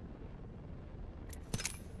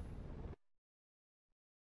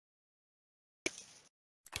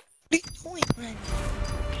big point, man.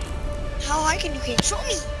 How high can you kick? Show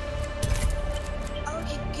me. How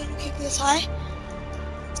can you kick this high?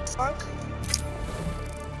 Dark.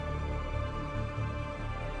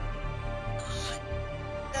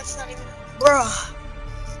 That's not even, bruh.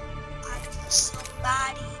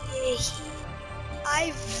 Somebody,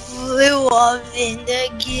 I flew up in the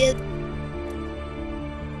gear.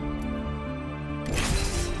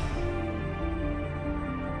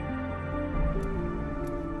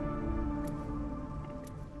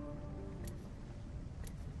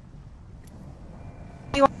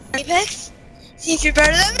 You want Apex? See if you're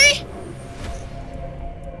better than me?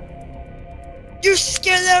 You're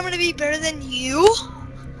scared that I'm gonna be better than you?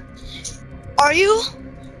 Are you?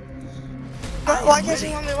 Why does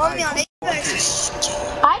he want me on Apex?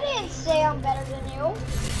 I didn't say I'm better than you.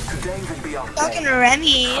 Today could be our Talking to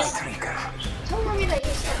Remy. Tell Remy that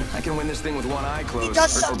you said. I can win this thing with one eye closed. He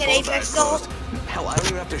does or suck at both Apex eyes though. closed. Hell, I don't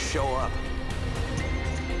even have to show up.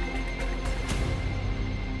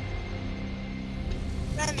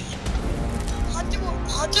 Remy.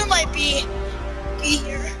 Hunter might be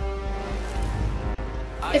here.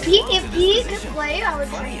 If he could play, I would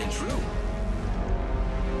train him.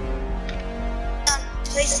 On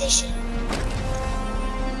PlayStation.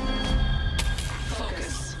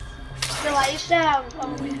 Focus. So I used to have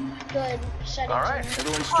good settings. All right,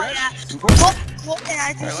 everyone Oh stretch. yeah. Important. What can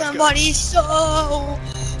I do? Alright, let's go. Somebody so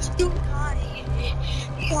stupid.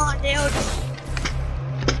 Come on, nailed it.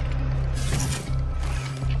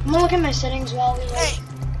 I'm gonna look at my settings while we Hey,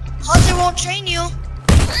 Hunter won't train you.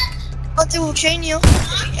 Hunter will train you.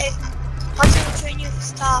 Hey, Hunter will train you to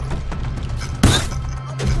stop.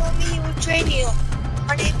 Hunter told me he will train you.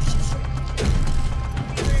 My name is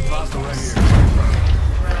Fossil right here.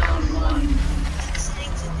 Round one.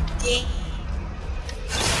 settings in the game.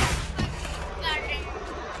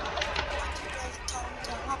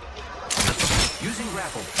 Using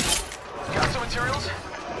grapple. Got some materials?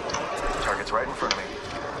 Target's right in front of me.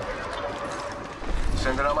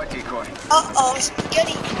 Sending out my decoy. Uh-oh,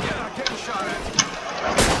 spaghetti. Yeah, getting shot at.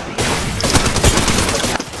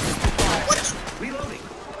 Reloading.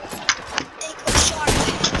 They got shot at.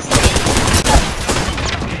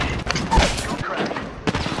 Good crack.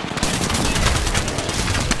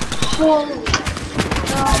 Holy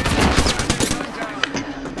God.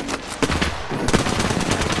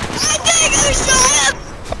 I think I shot him!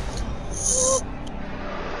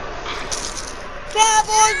 Bad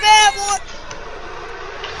boy, bad boy!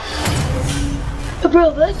 Bro,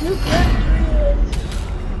 that's you good.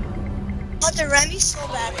 But the Remy's so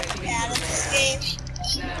bad at this game.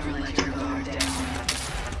 Never let your guard down.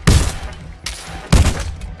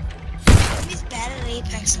 Remy's bad at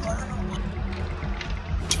Apex. I don't know why.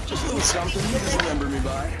 Just a little something you can remember me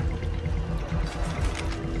by.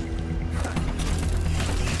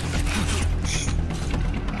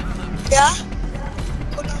 Yeah?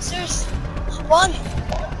 Go downstairs. One.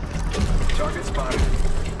 Target spotted.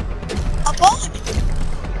 Up on.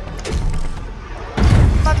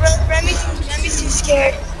 My brother Remy's too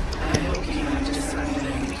scared. I hope you have decided.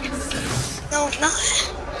 No, it's not.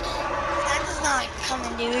 That is not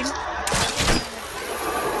coming, dude.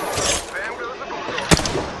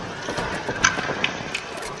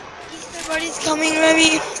 Everybody's coming,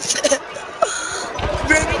 Remy.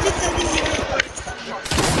 Remy just said everybody's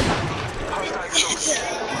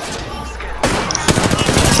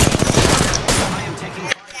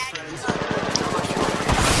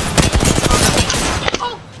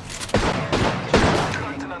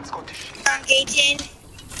I'm gating.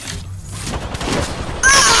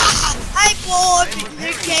 Ah! I bought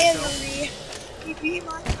the gallery. You beat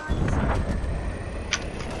my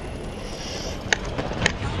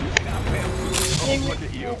Oh, look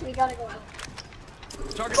at you. We gotta go help.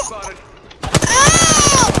 Target spotted.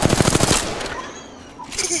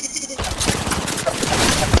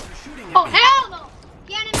 Oh hell no!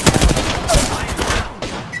 The enemy!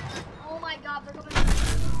 Oh my god, they're coming.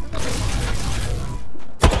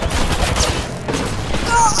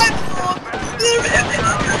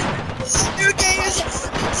 You're getting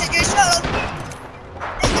take a shot.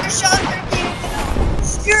 Take a shot.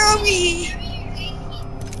 You're me.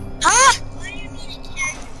 Huh?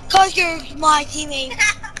 Cause you're my teammate.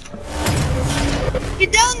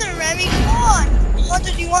 Get down there, Remy. Come on.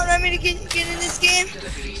 Hunter, do you want Remy to get in this game?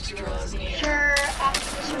 Sure,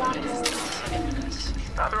 after this round.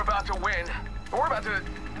 Now they're about to win. We're about to.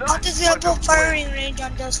 Hunter's gonna put firing range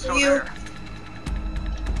on Dust for you.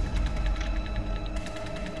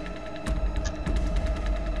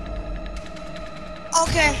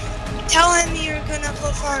 Okay. Tell him you're gonna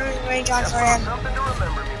put firing range on for him.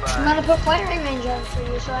 I'm gonna put firing range on for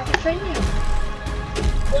you so I can train you.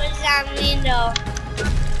 What does that mean though?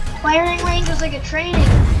 Firing range is like a training.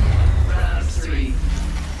 Round 3.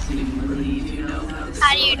 Do you believe you know how this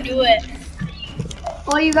How do you do it?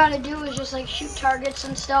 All you gotta do is just like shoot targets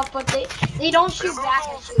and stuff, but they don't shoot back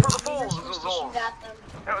at you. You're supposed to shoot at them.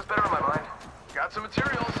 That was better in my mind. Got some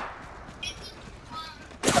materials.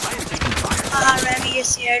 Remy, you're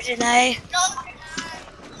scared today.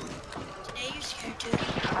 Today you're scared too.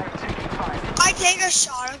 I take a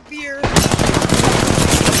shot of beer.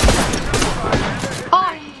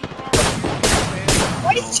 Oh,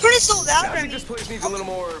 why did you turn it so loud, I Remy? think this place needs a little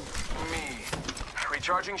more me.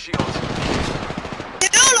 Recharging shields.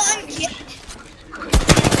 Dude, I'm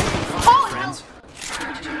oh hell!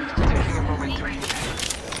 Taking a moment to heat.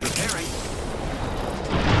 Preparing.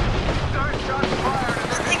 Start shots fired.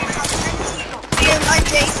 and my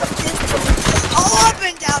Jason pistol all up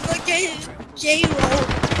and down like a J-roll.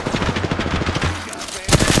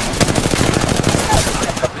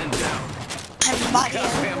 I'm body.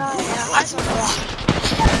 I don't know.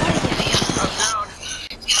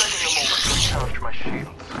 Charge my shields.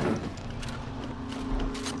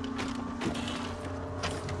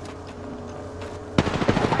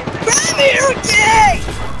 Remy, you're gay!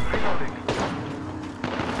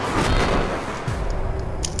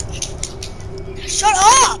 Shut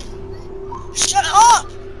up! Shut up!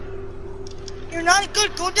 You're not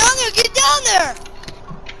good. Go down there. Get down there.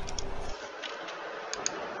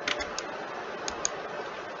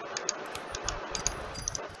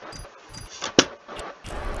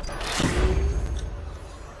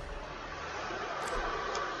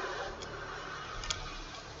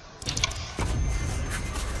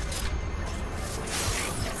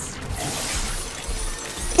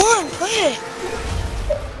 Come on, quick.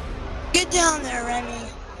 Get down there, Remy.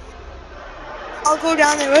 I'll go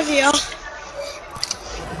down there with you.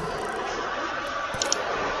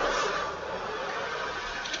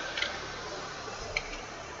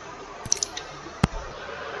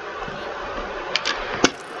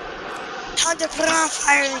 Time to put on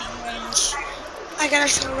firing range. I gotta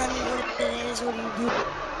show Remy what it is, what you do.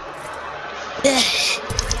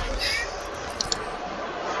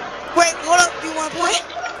 Wait, hold up. Do you wanna play?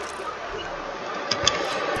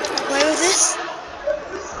 Play with this?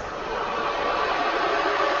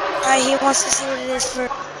 Alright, he wants to see what it is for.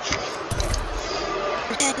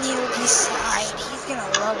 And he'll decide. He's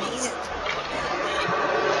gonna love it.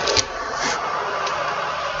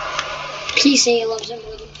 He's saying he loves it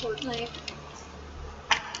more than Fortnite.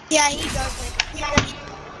 Yeah, he does it.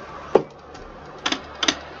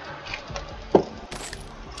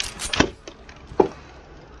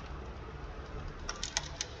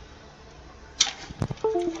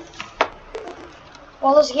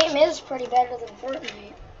 Well, this game is pretty better than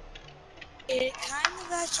Fortnite. It kind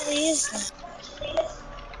of actually is.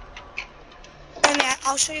 I mean,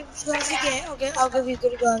 I'll show you what guns you get. Okay, I'll give you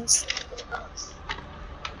good guns.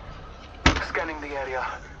 Scanning the area.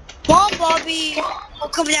 Come on, Bobby. I'll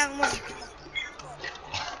come down with you.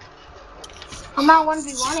 I'm not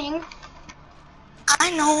 1v1ing.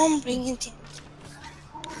 I know I'm bringing teams.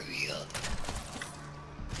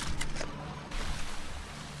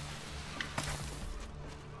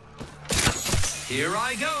 Here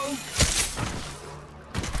I go.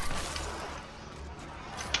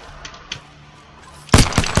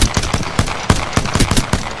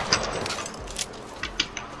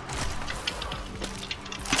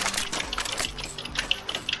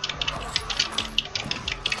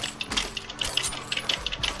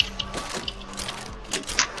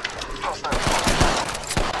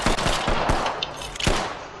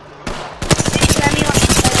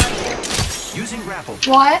 Using grapple.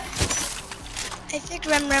 What? I think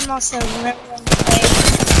Rem also Rem play.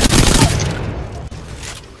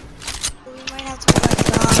 We might have to go back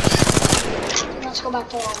to lobby. Let's go back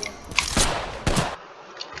to lobby.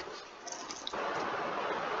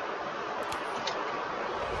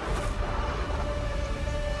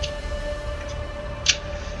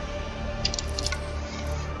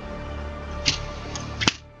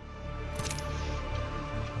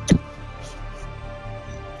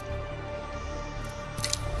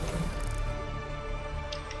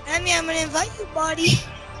 I'm gonna invite you, buddy.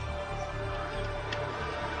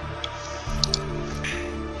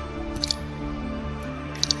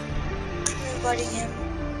 I'm inviting him.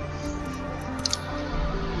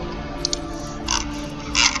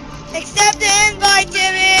 Accept the invite,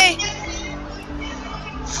 Jimmy!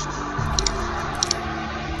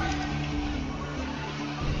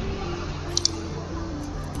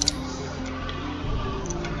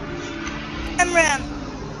 Ram.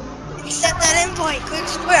 Accept that invite. Click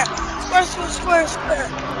square. Square.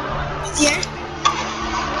 It's here.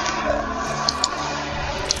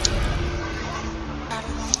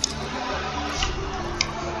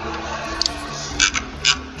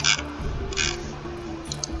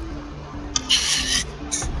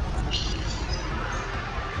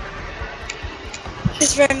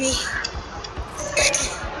 It's Remy.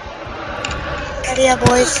 Yeah,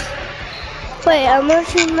 boys. Wait, I'm gonna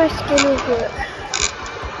see my skin is here.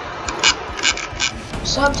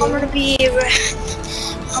 So I'm gonna be.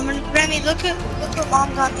 Remy, look what Mom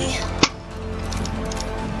got me.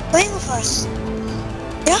 Playing with us.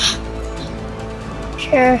 Yeah.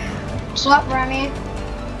 Sure. What's up, Remy?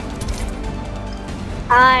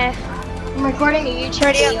 Hi. I'm recording a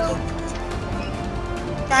YouTube video.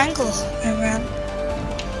 Triangles, Ram.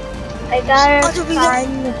 I gotta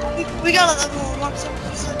Oh, we got a level 1, so we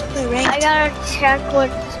just have to play ranked. I gotta check what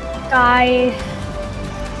guy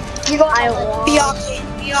I want. Be Octane.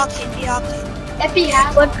 If he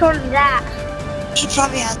has, Which one's that? He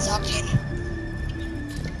probably has Octane.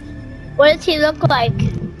 What does he look like?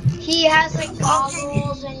 he has like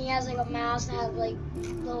goggles and he has like a mask that has like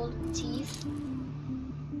little teeth.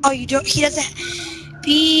 Oh, you don't? He doesn't.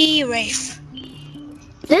 Be Rafe.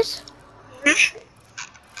 This?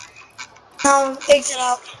 No, exit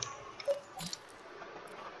out.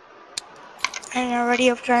 And already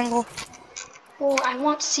up triangle. Oh, I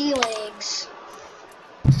want sea legs.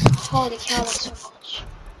 Holy cow, that's so much.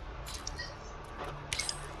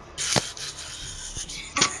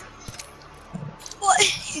 What?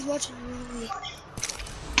 He's watching a movie.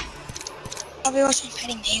 I'll be watching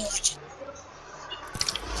Petting Baywatch.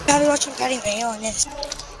 I'll be watching Petting Baywatch on this.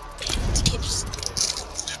 Skips.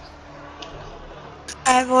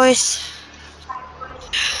 Alright, boys.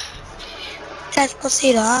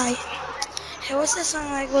 Despacito, alright. Hey, what's that song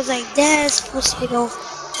that goes like Despacito?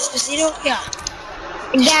 Despacito? Yeah.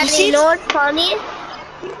 Dad, you know what's funny?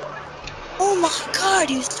 Oh my god,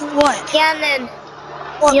 you do what? Gannon.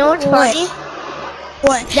 What? You know what's funny?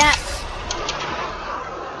 What? That.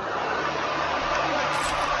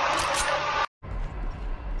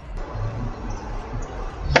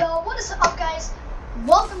 Yo, what is up, guys?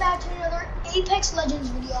 Welcome back to another Apex Legends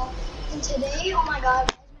video. And today, oh my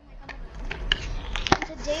god,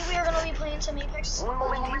 today we are going to be playing some Apex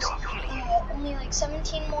Legends. Only like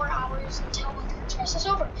 17 more hours until the Express is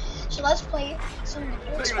over. So let's play some Midway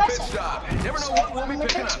Taking a Express. pit stop. Never know what we'll be Midway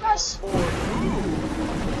picking up. Express. Or who.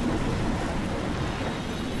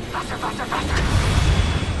 Faster.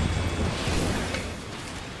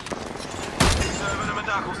 Serving him a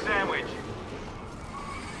knuckle sandwich.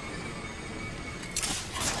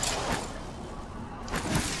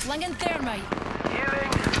 Slinging thermite.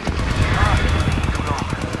 Healing.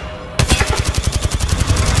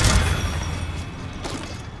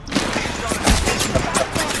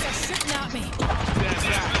 They're shooting at me.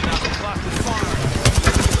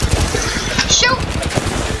 Shoot!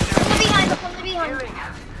 From the behind.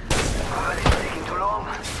 It's taking too long.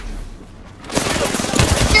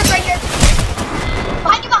 Here's right here.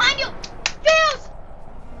 Behind you! Fuse!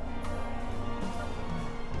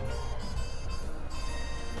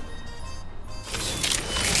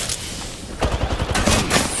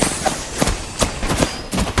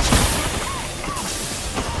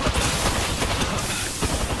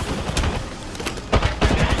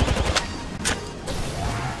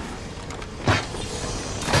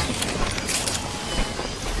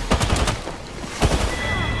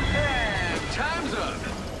 Time's up.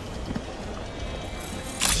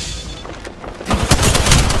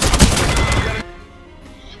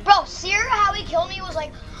 Bro, Seer, how he killed me was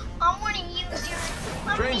like, I'm gonna use your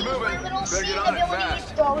Train's moving. little Better C get on it ability,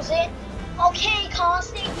 fast. throws it. Okay,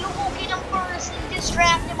 Caustic, you go get him first and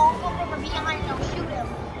distract him. I'll come from behind and I'll shoot him.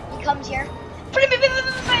 He comes here.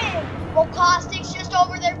 Bam! Well, Caustic's just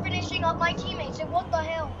over there finishing up my teammates. And what the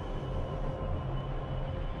hell?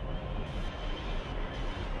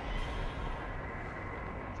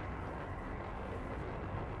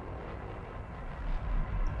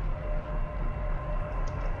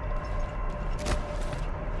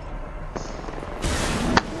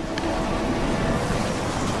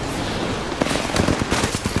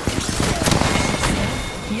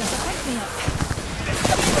 You picked me up.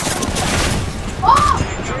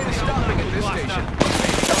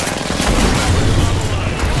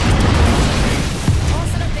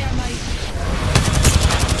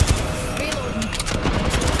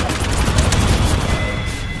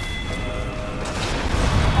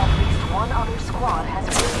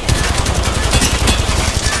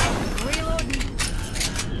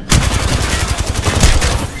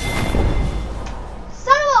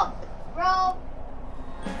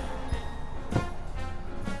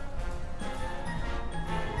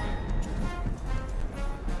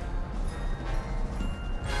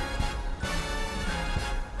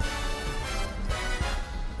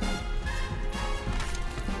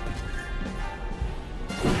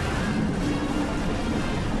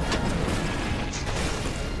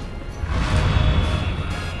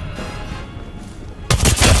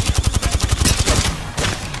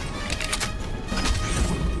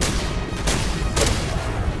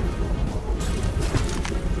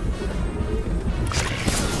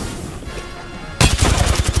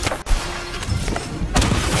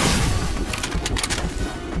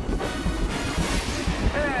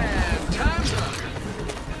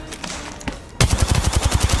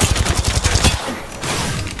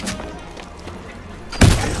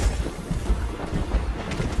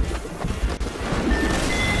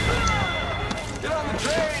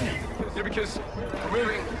 because we're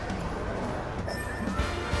moving.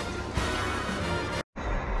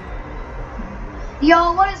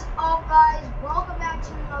 Yo, what is up, guys? Welcome back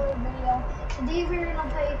to another video. Today we're gonna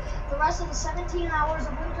play the rest of the 17 hours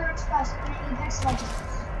of Winter Express in Apex Legends.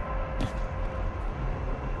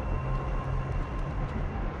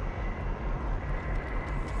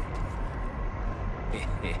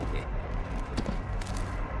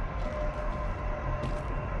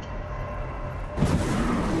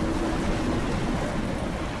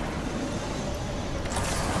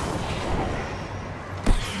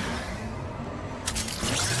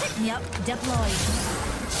 Yep, deployed.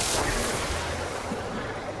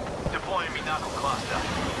 Deploying me knuckle cluster.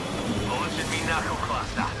 Launching me knuckle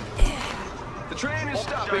cluster. The train is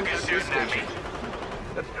stopping at this station.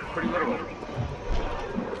 That's pretty literal.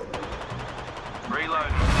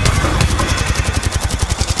 Reload.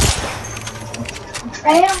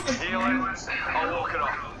 Healing. I'll walk it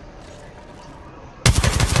off.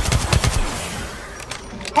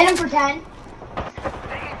 Hit him for 10.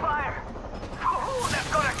 Taking fire. Ooh, that's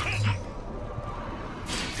got a kick.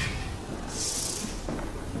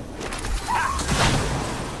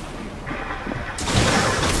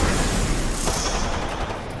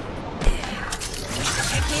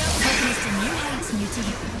 Check me out, taking us to new heights,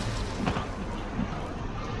 Mutie.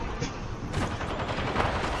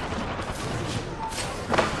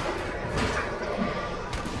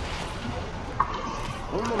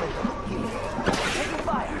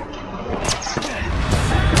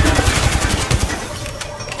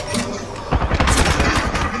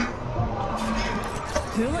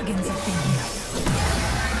 Hooligans up in here.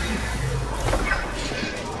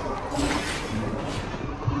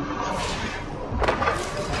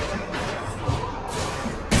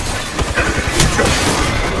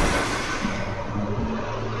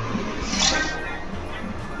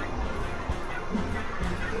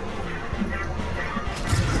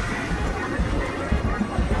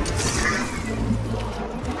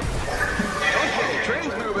 Okay,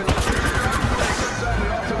 train's moving.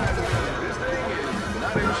 This thing is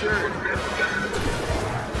not insured.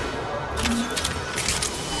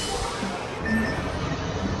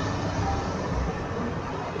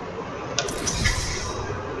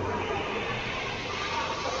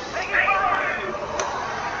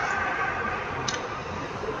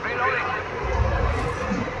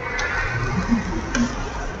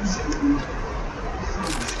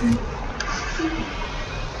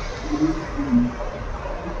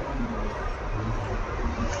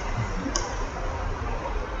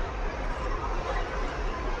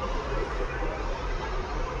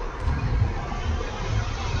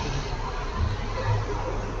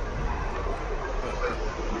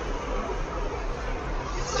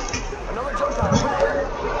 Another jump time.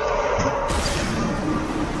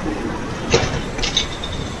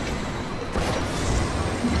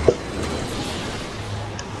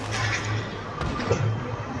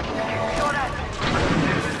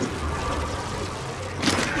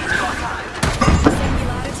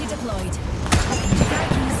 Singularity deployed.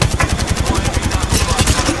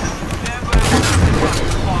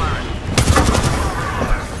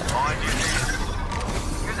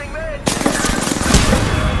 Using mid.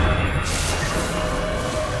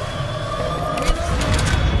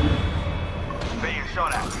 Being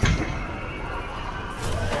shot at.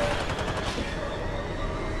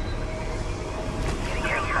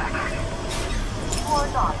 You are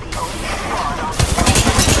not the only squad on the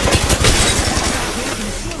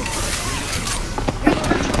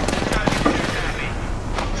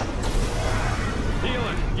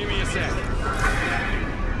Healing. Give me a sec.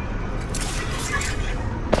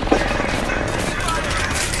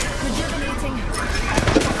 Rejuvenating.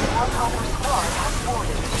 one other squad has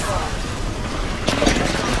boarded the truck.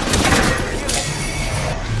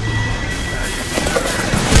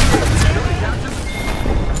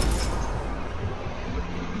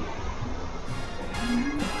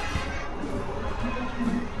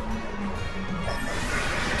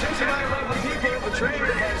 Attention, high-level people. The train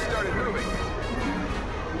has started moving.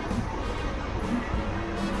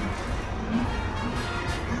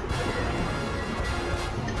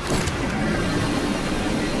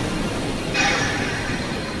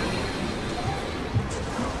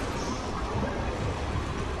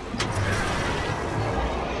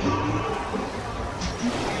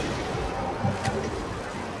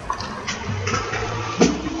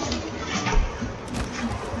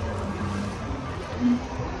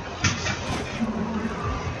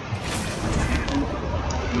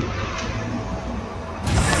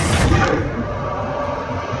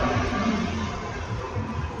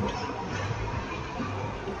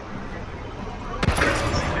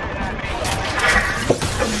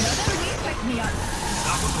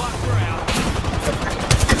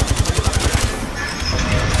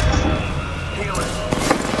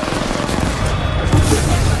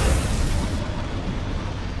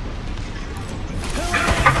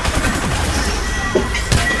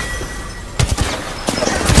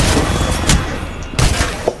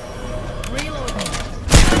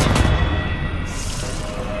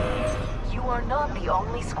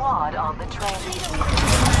 squad on the train.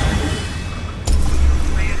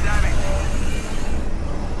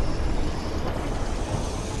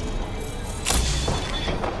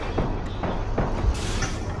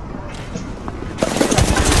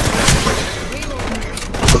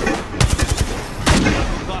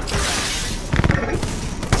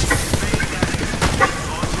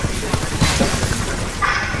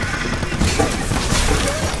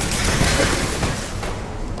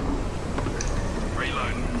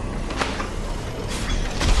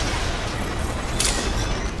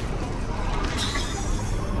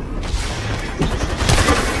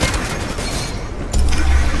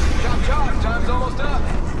 Time's almost up.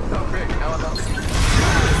 Oh, great. Now I'm up.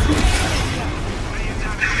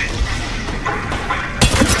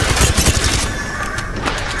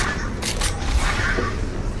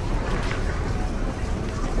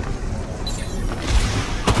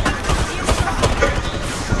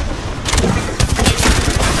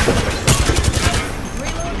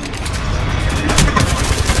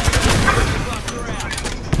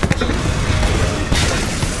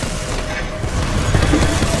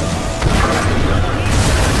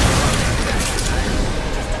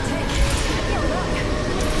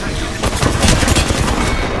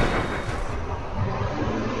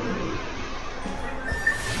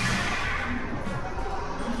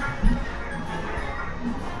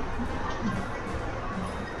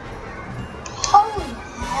 Holy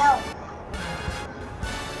hell.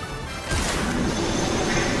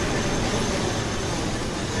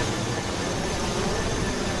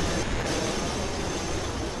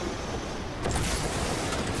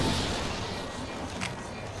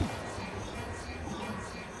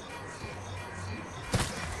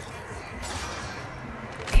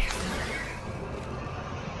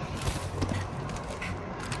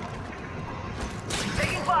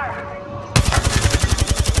 Taking fire!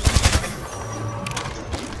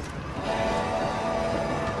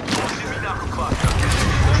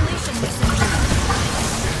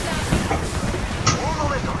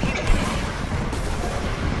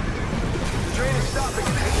 The train is stopping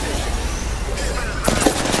at the station.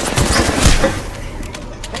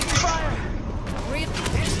 Taking fire.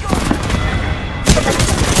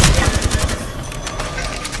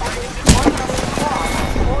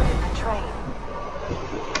 Boarded the train.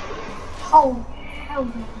 Oh, hell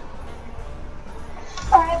no.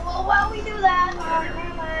 Alright, well, while we do that,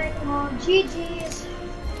 GG's.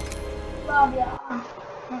 Love ya.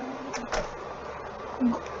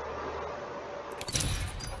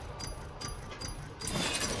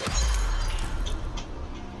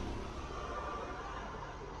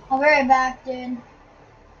 I'll be right back, dude.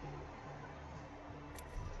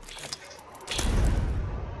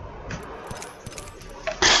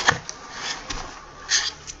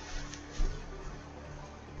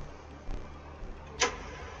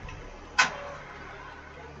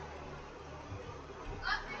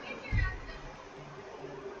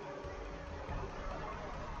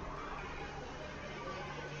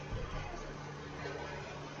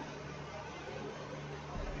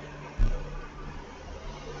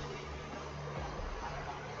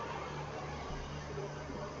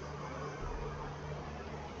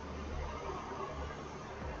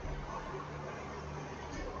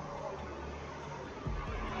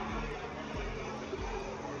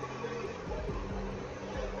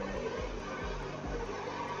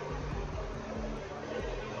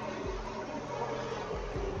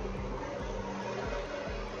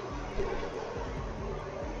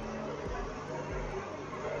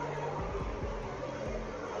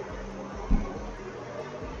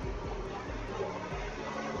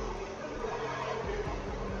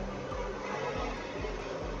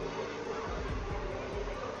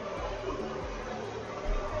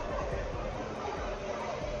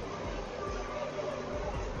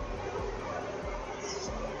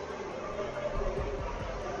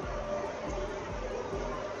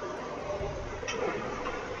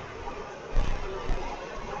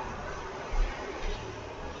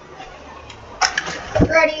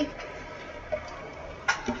 Ready.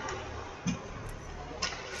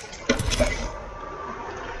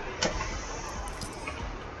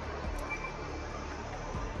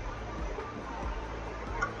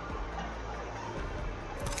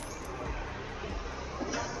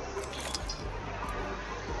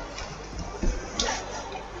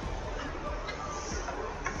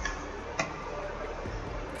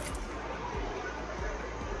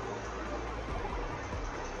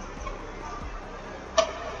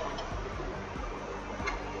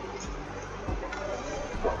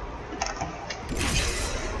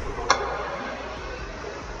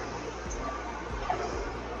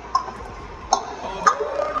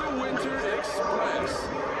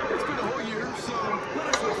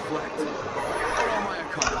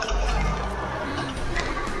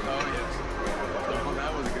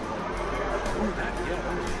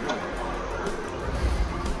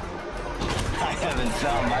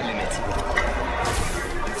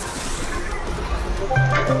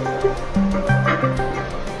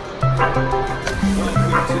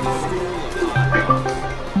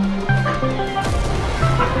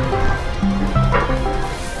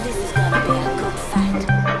 This is gonna be a good fight.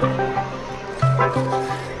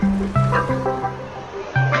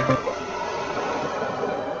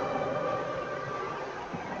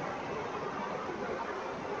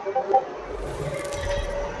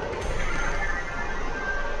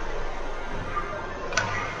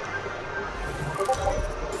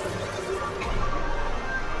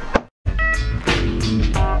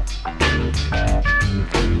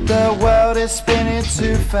 The world is spinning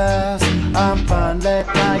too fast. I'm bundling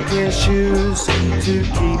Nike shoes to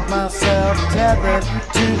keep myself tethered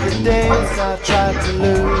to the days I tried to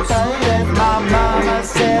lose. My mama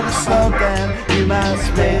said, slow down, you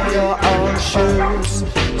must make your own shoes.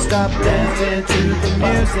 Stop dancing to the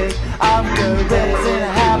music of gorillas in a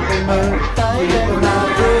happy mood. Keep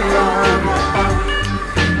my groove on.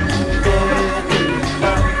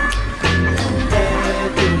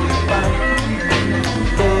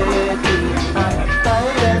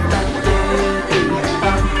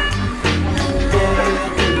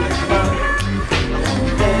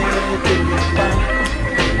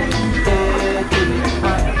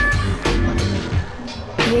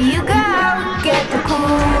 Here you go, get the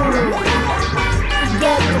cool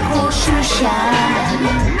shoe shine.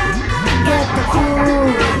 Get the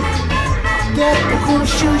cool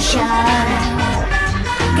shoe shine.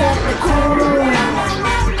 Get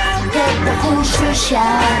the cool shoe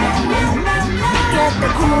shine.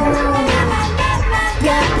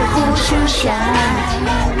 Get the cool shoe shine.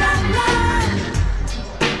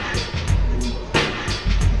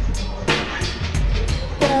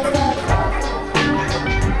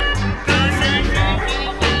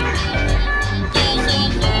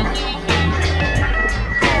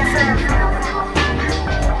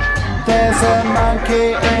 There's a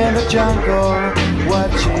monkey in the jungle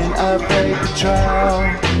watching a paper trail,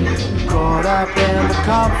 caught up in the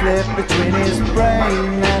conflict between his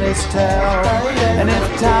brain and his tail. And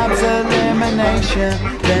if time's elimination,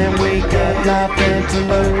 then we got nothing to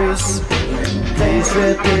lose. Please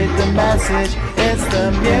repeat the message, it's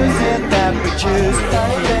the music that we choose.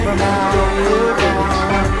 From now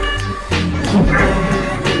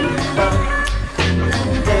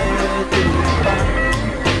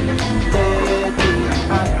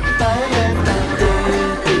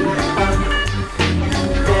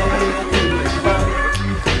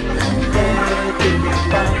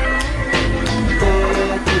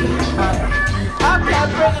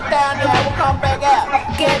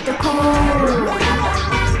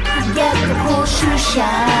Get the cool shoe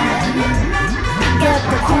shine. Get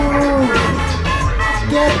the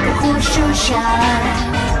cool shoe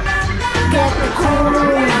shine. Get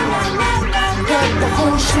the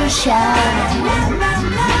cool shoe shine.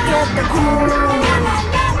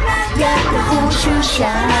 Get the cool shoe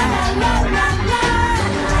shine.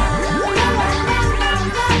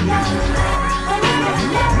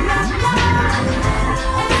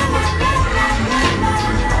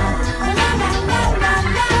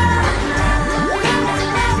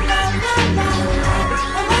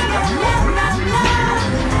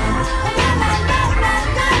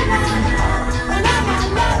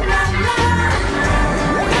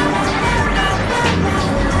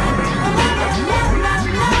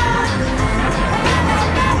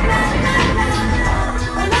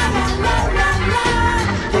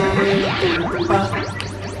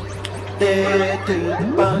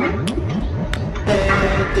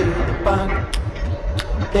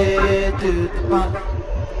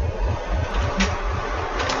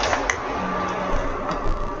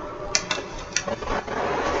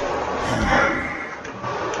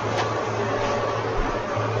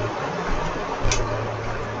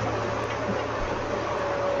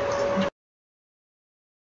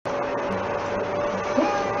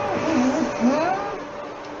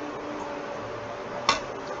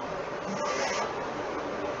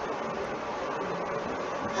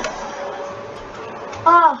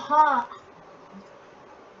 Aha.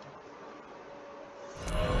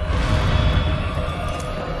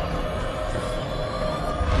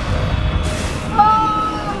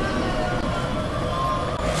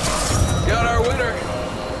 Got our winner.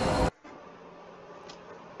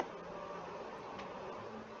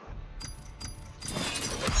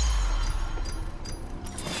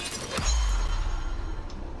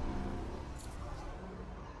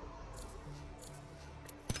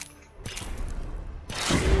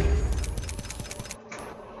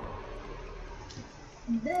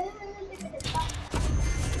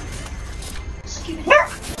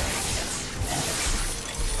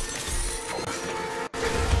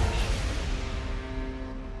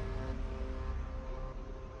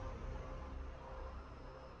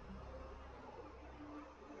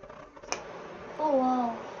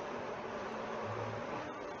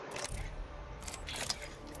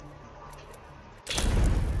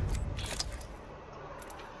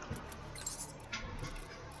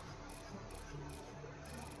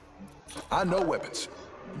 I know weapons.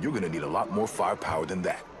 You're gonna need a lot more firepower than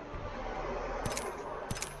that.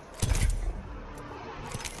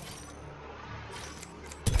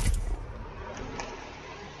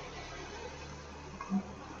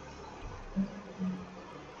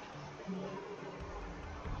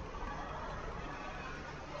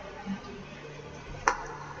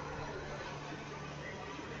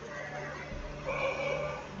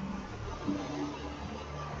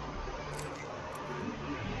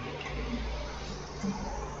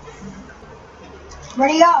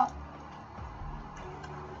 Ready, go.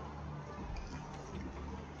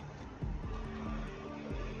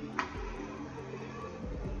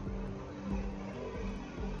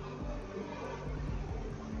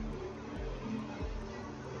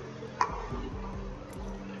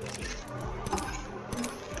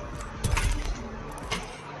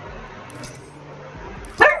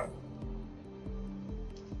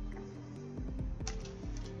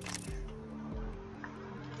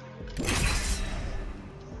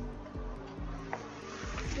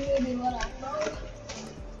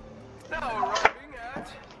 Now arriving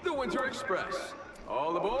at the Winter Express.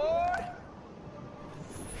 All aboard!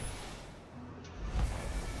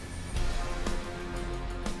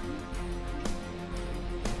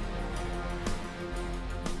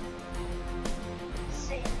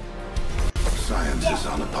 Science is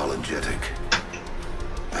unapologetic,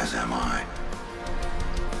 as am I.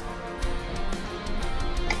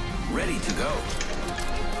 Ready to go.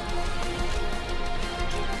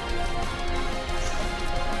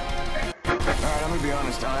 Alright, I'm gonna be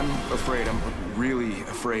honest, I'm afraid. I'm really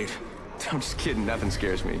afraid. I'm just kidding, nothing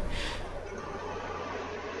scares me.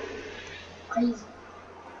 Crazy.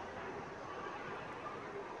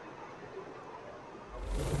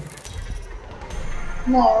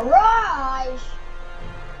 Mirage!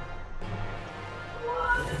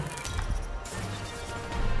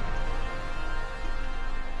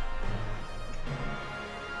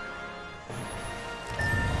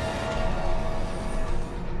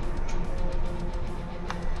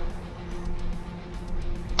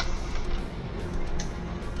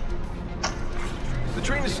 The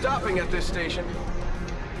train is stopping at this station.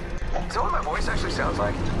 Is that what my voice actually sounds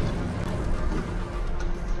like?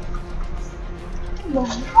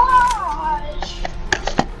 Mirage!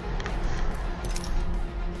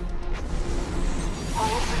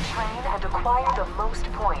 Hold the train and acquire the most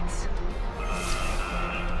points.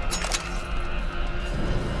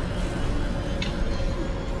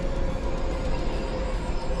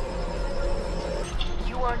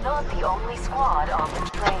 You are not the only squad on the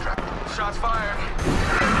train. Shots fired.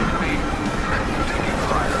 Me. Taking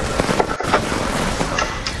fire.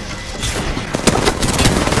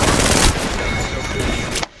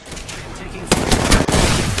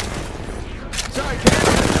 Sorry,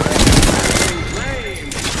 Captain.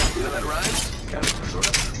 Lame. You know that rhymes? Kind of, sort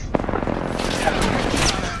of.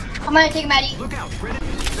 I'm gonna take him, Eddie. Look out, Brennan.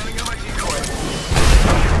 Sending out my decoy.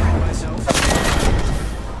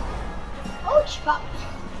 Ouch, fuck.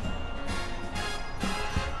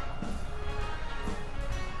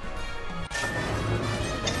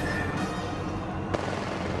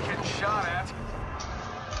 Getting shot at.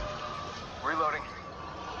 Reloading.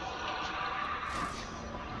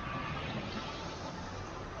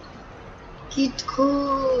 Get the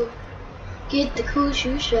cool. Get the cool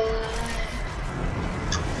shoe shot.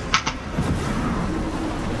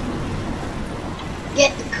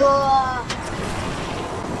 Get the cool.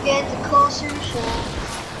 Get the cool shoe shot.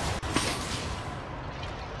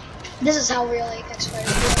 This is how real Apex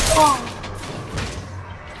Fighters feel. Oh.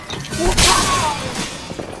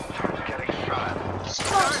 Getting shot.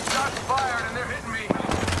 Shots fired and they're hitting me.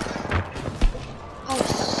 Oh,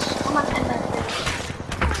 I'm gonna end that video.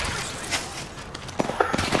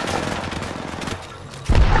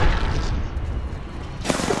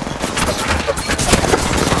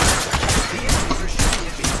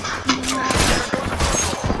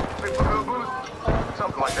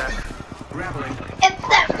 Something like that. Grappling. If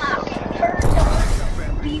that fucking hurt,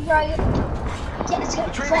 be right. It's The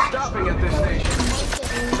gonna train is crash. stopping at this station.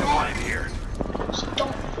 Someone in here. Just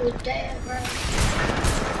don't go there, bro.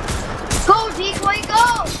 Go, decoy, go!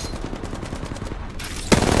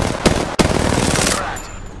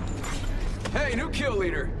 Hey, new kill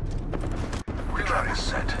leader. Reload is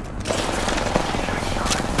set.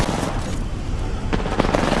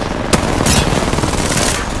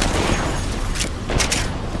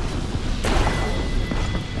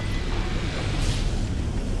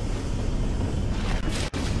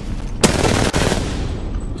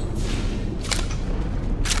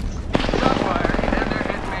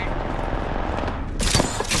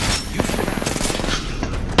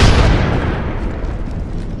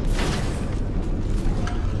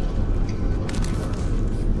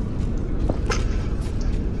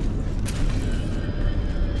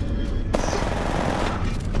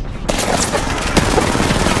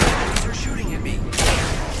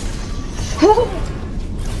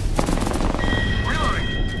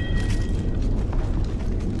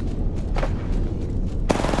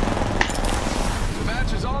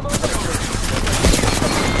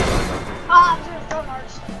 I was gonna throw an arc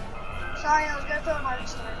star. Sorry, I was gonna throw an arc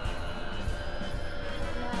star.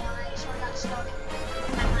 No, I sort of got stuck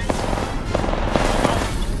in my mind.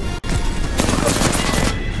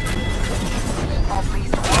 At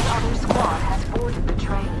least one other squad has boarded the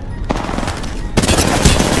train.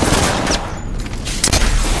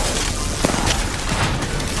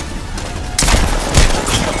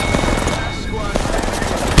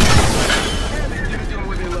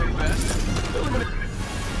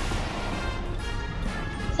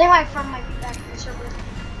 I think my friend might be back in the server.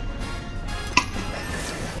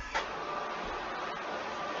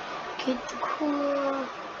 Get the cool.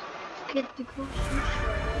 Get the cool.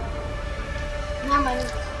 Never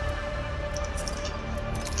mind.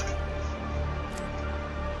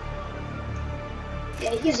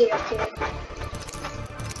 Yeah, he's AFK.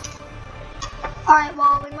 Alright,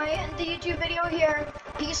 well, we might end the YouTube video here.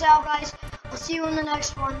 Peace out, guys. I'll see you in the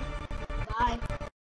next one.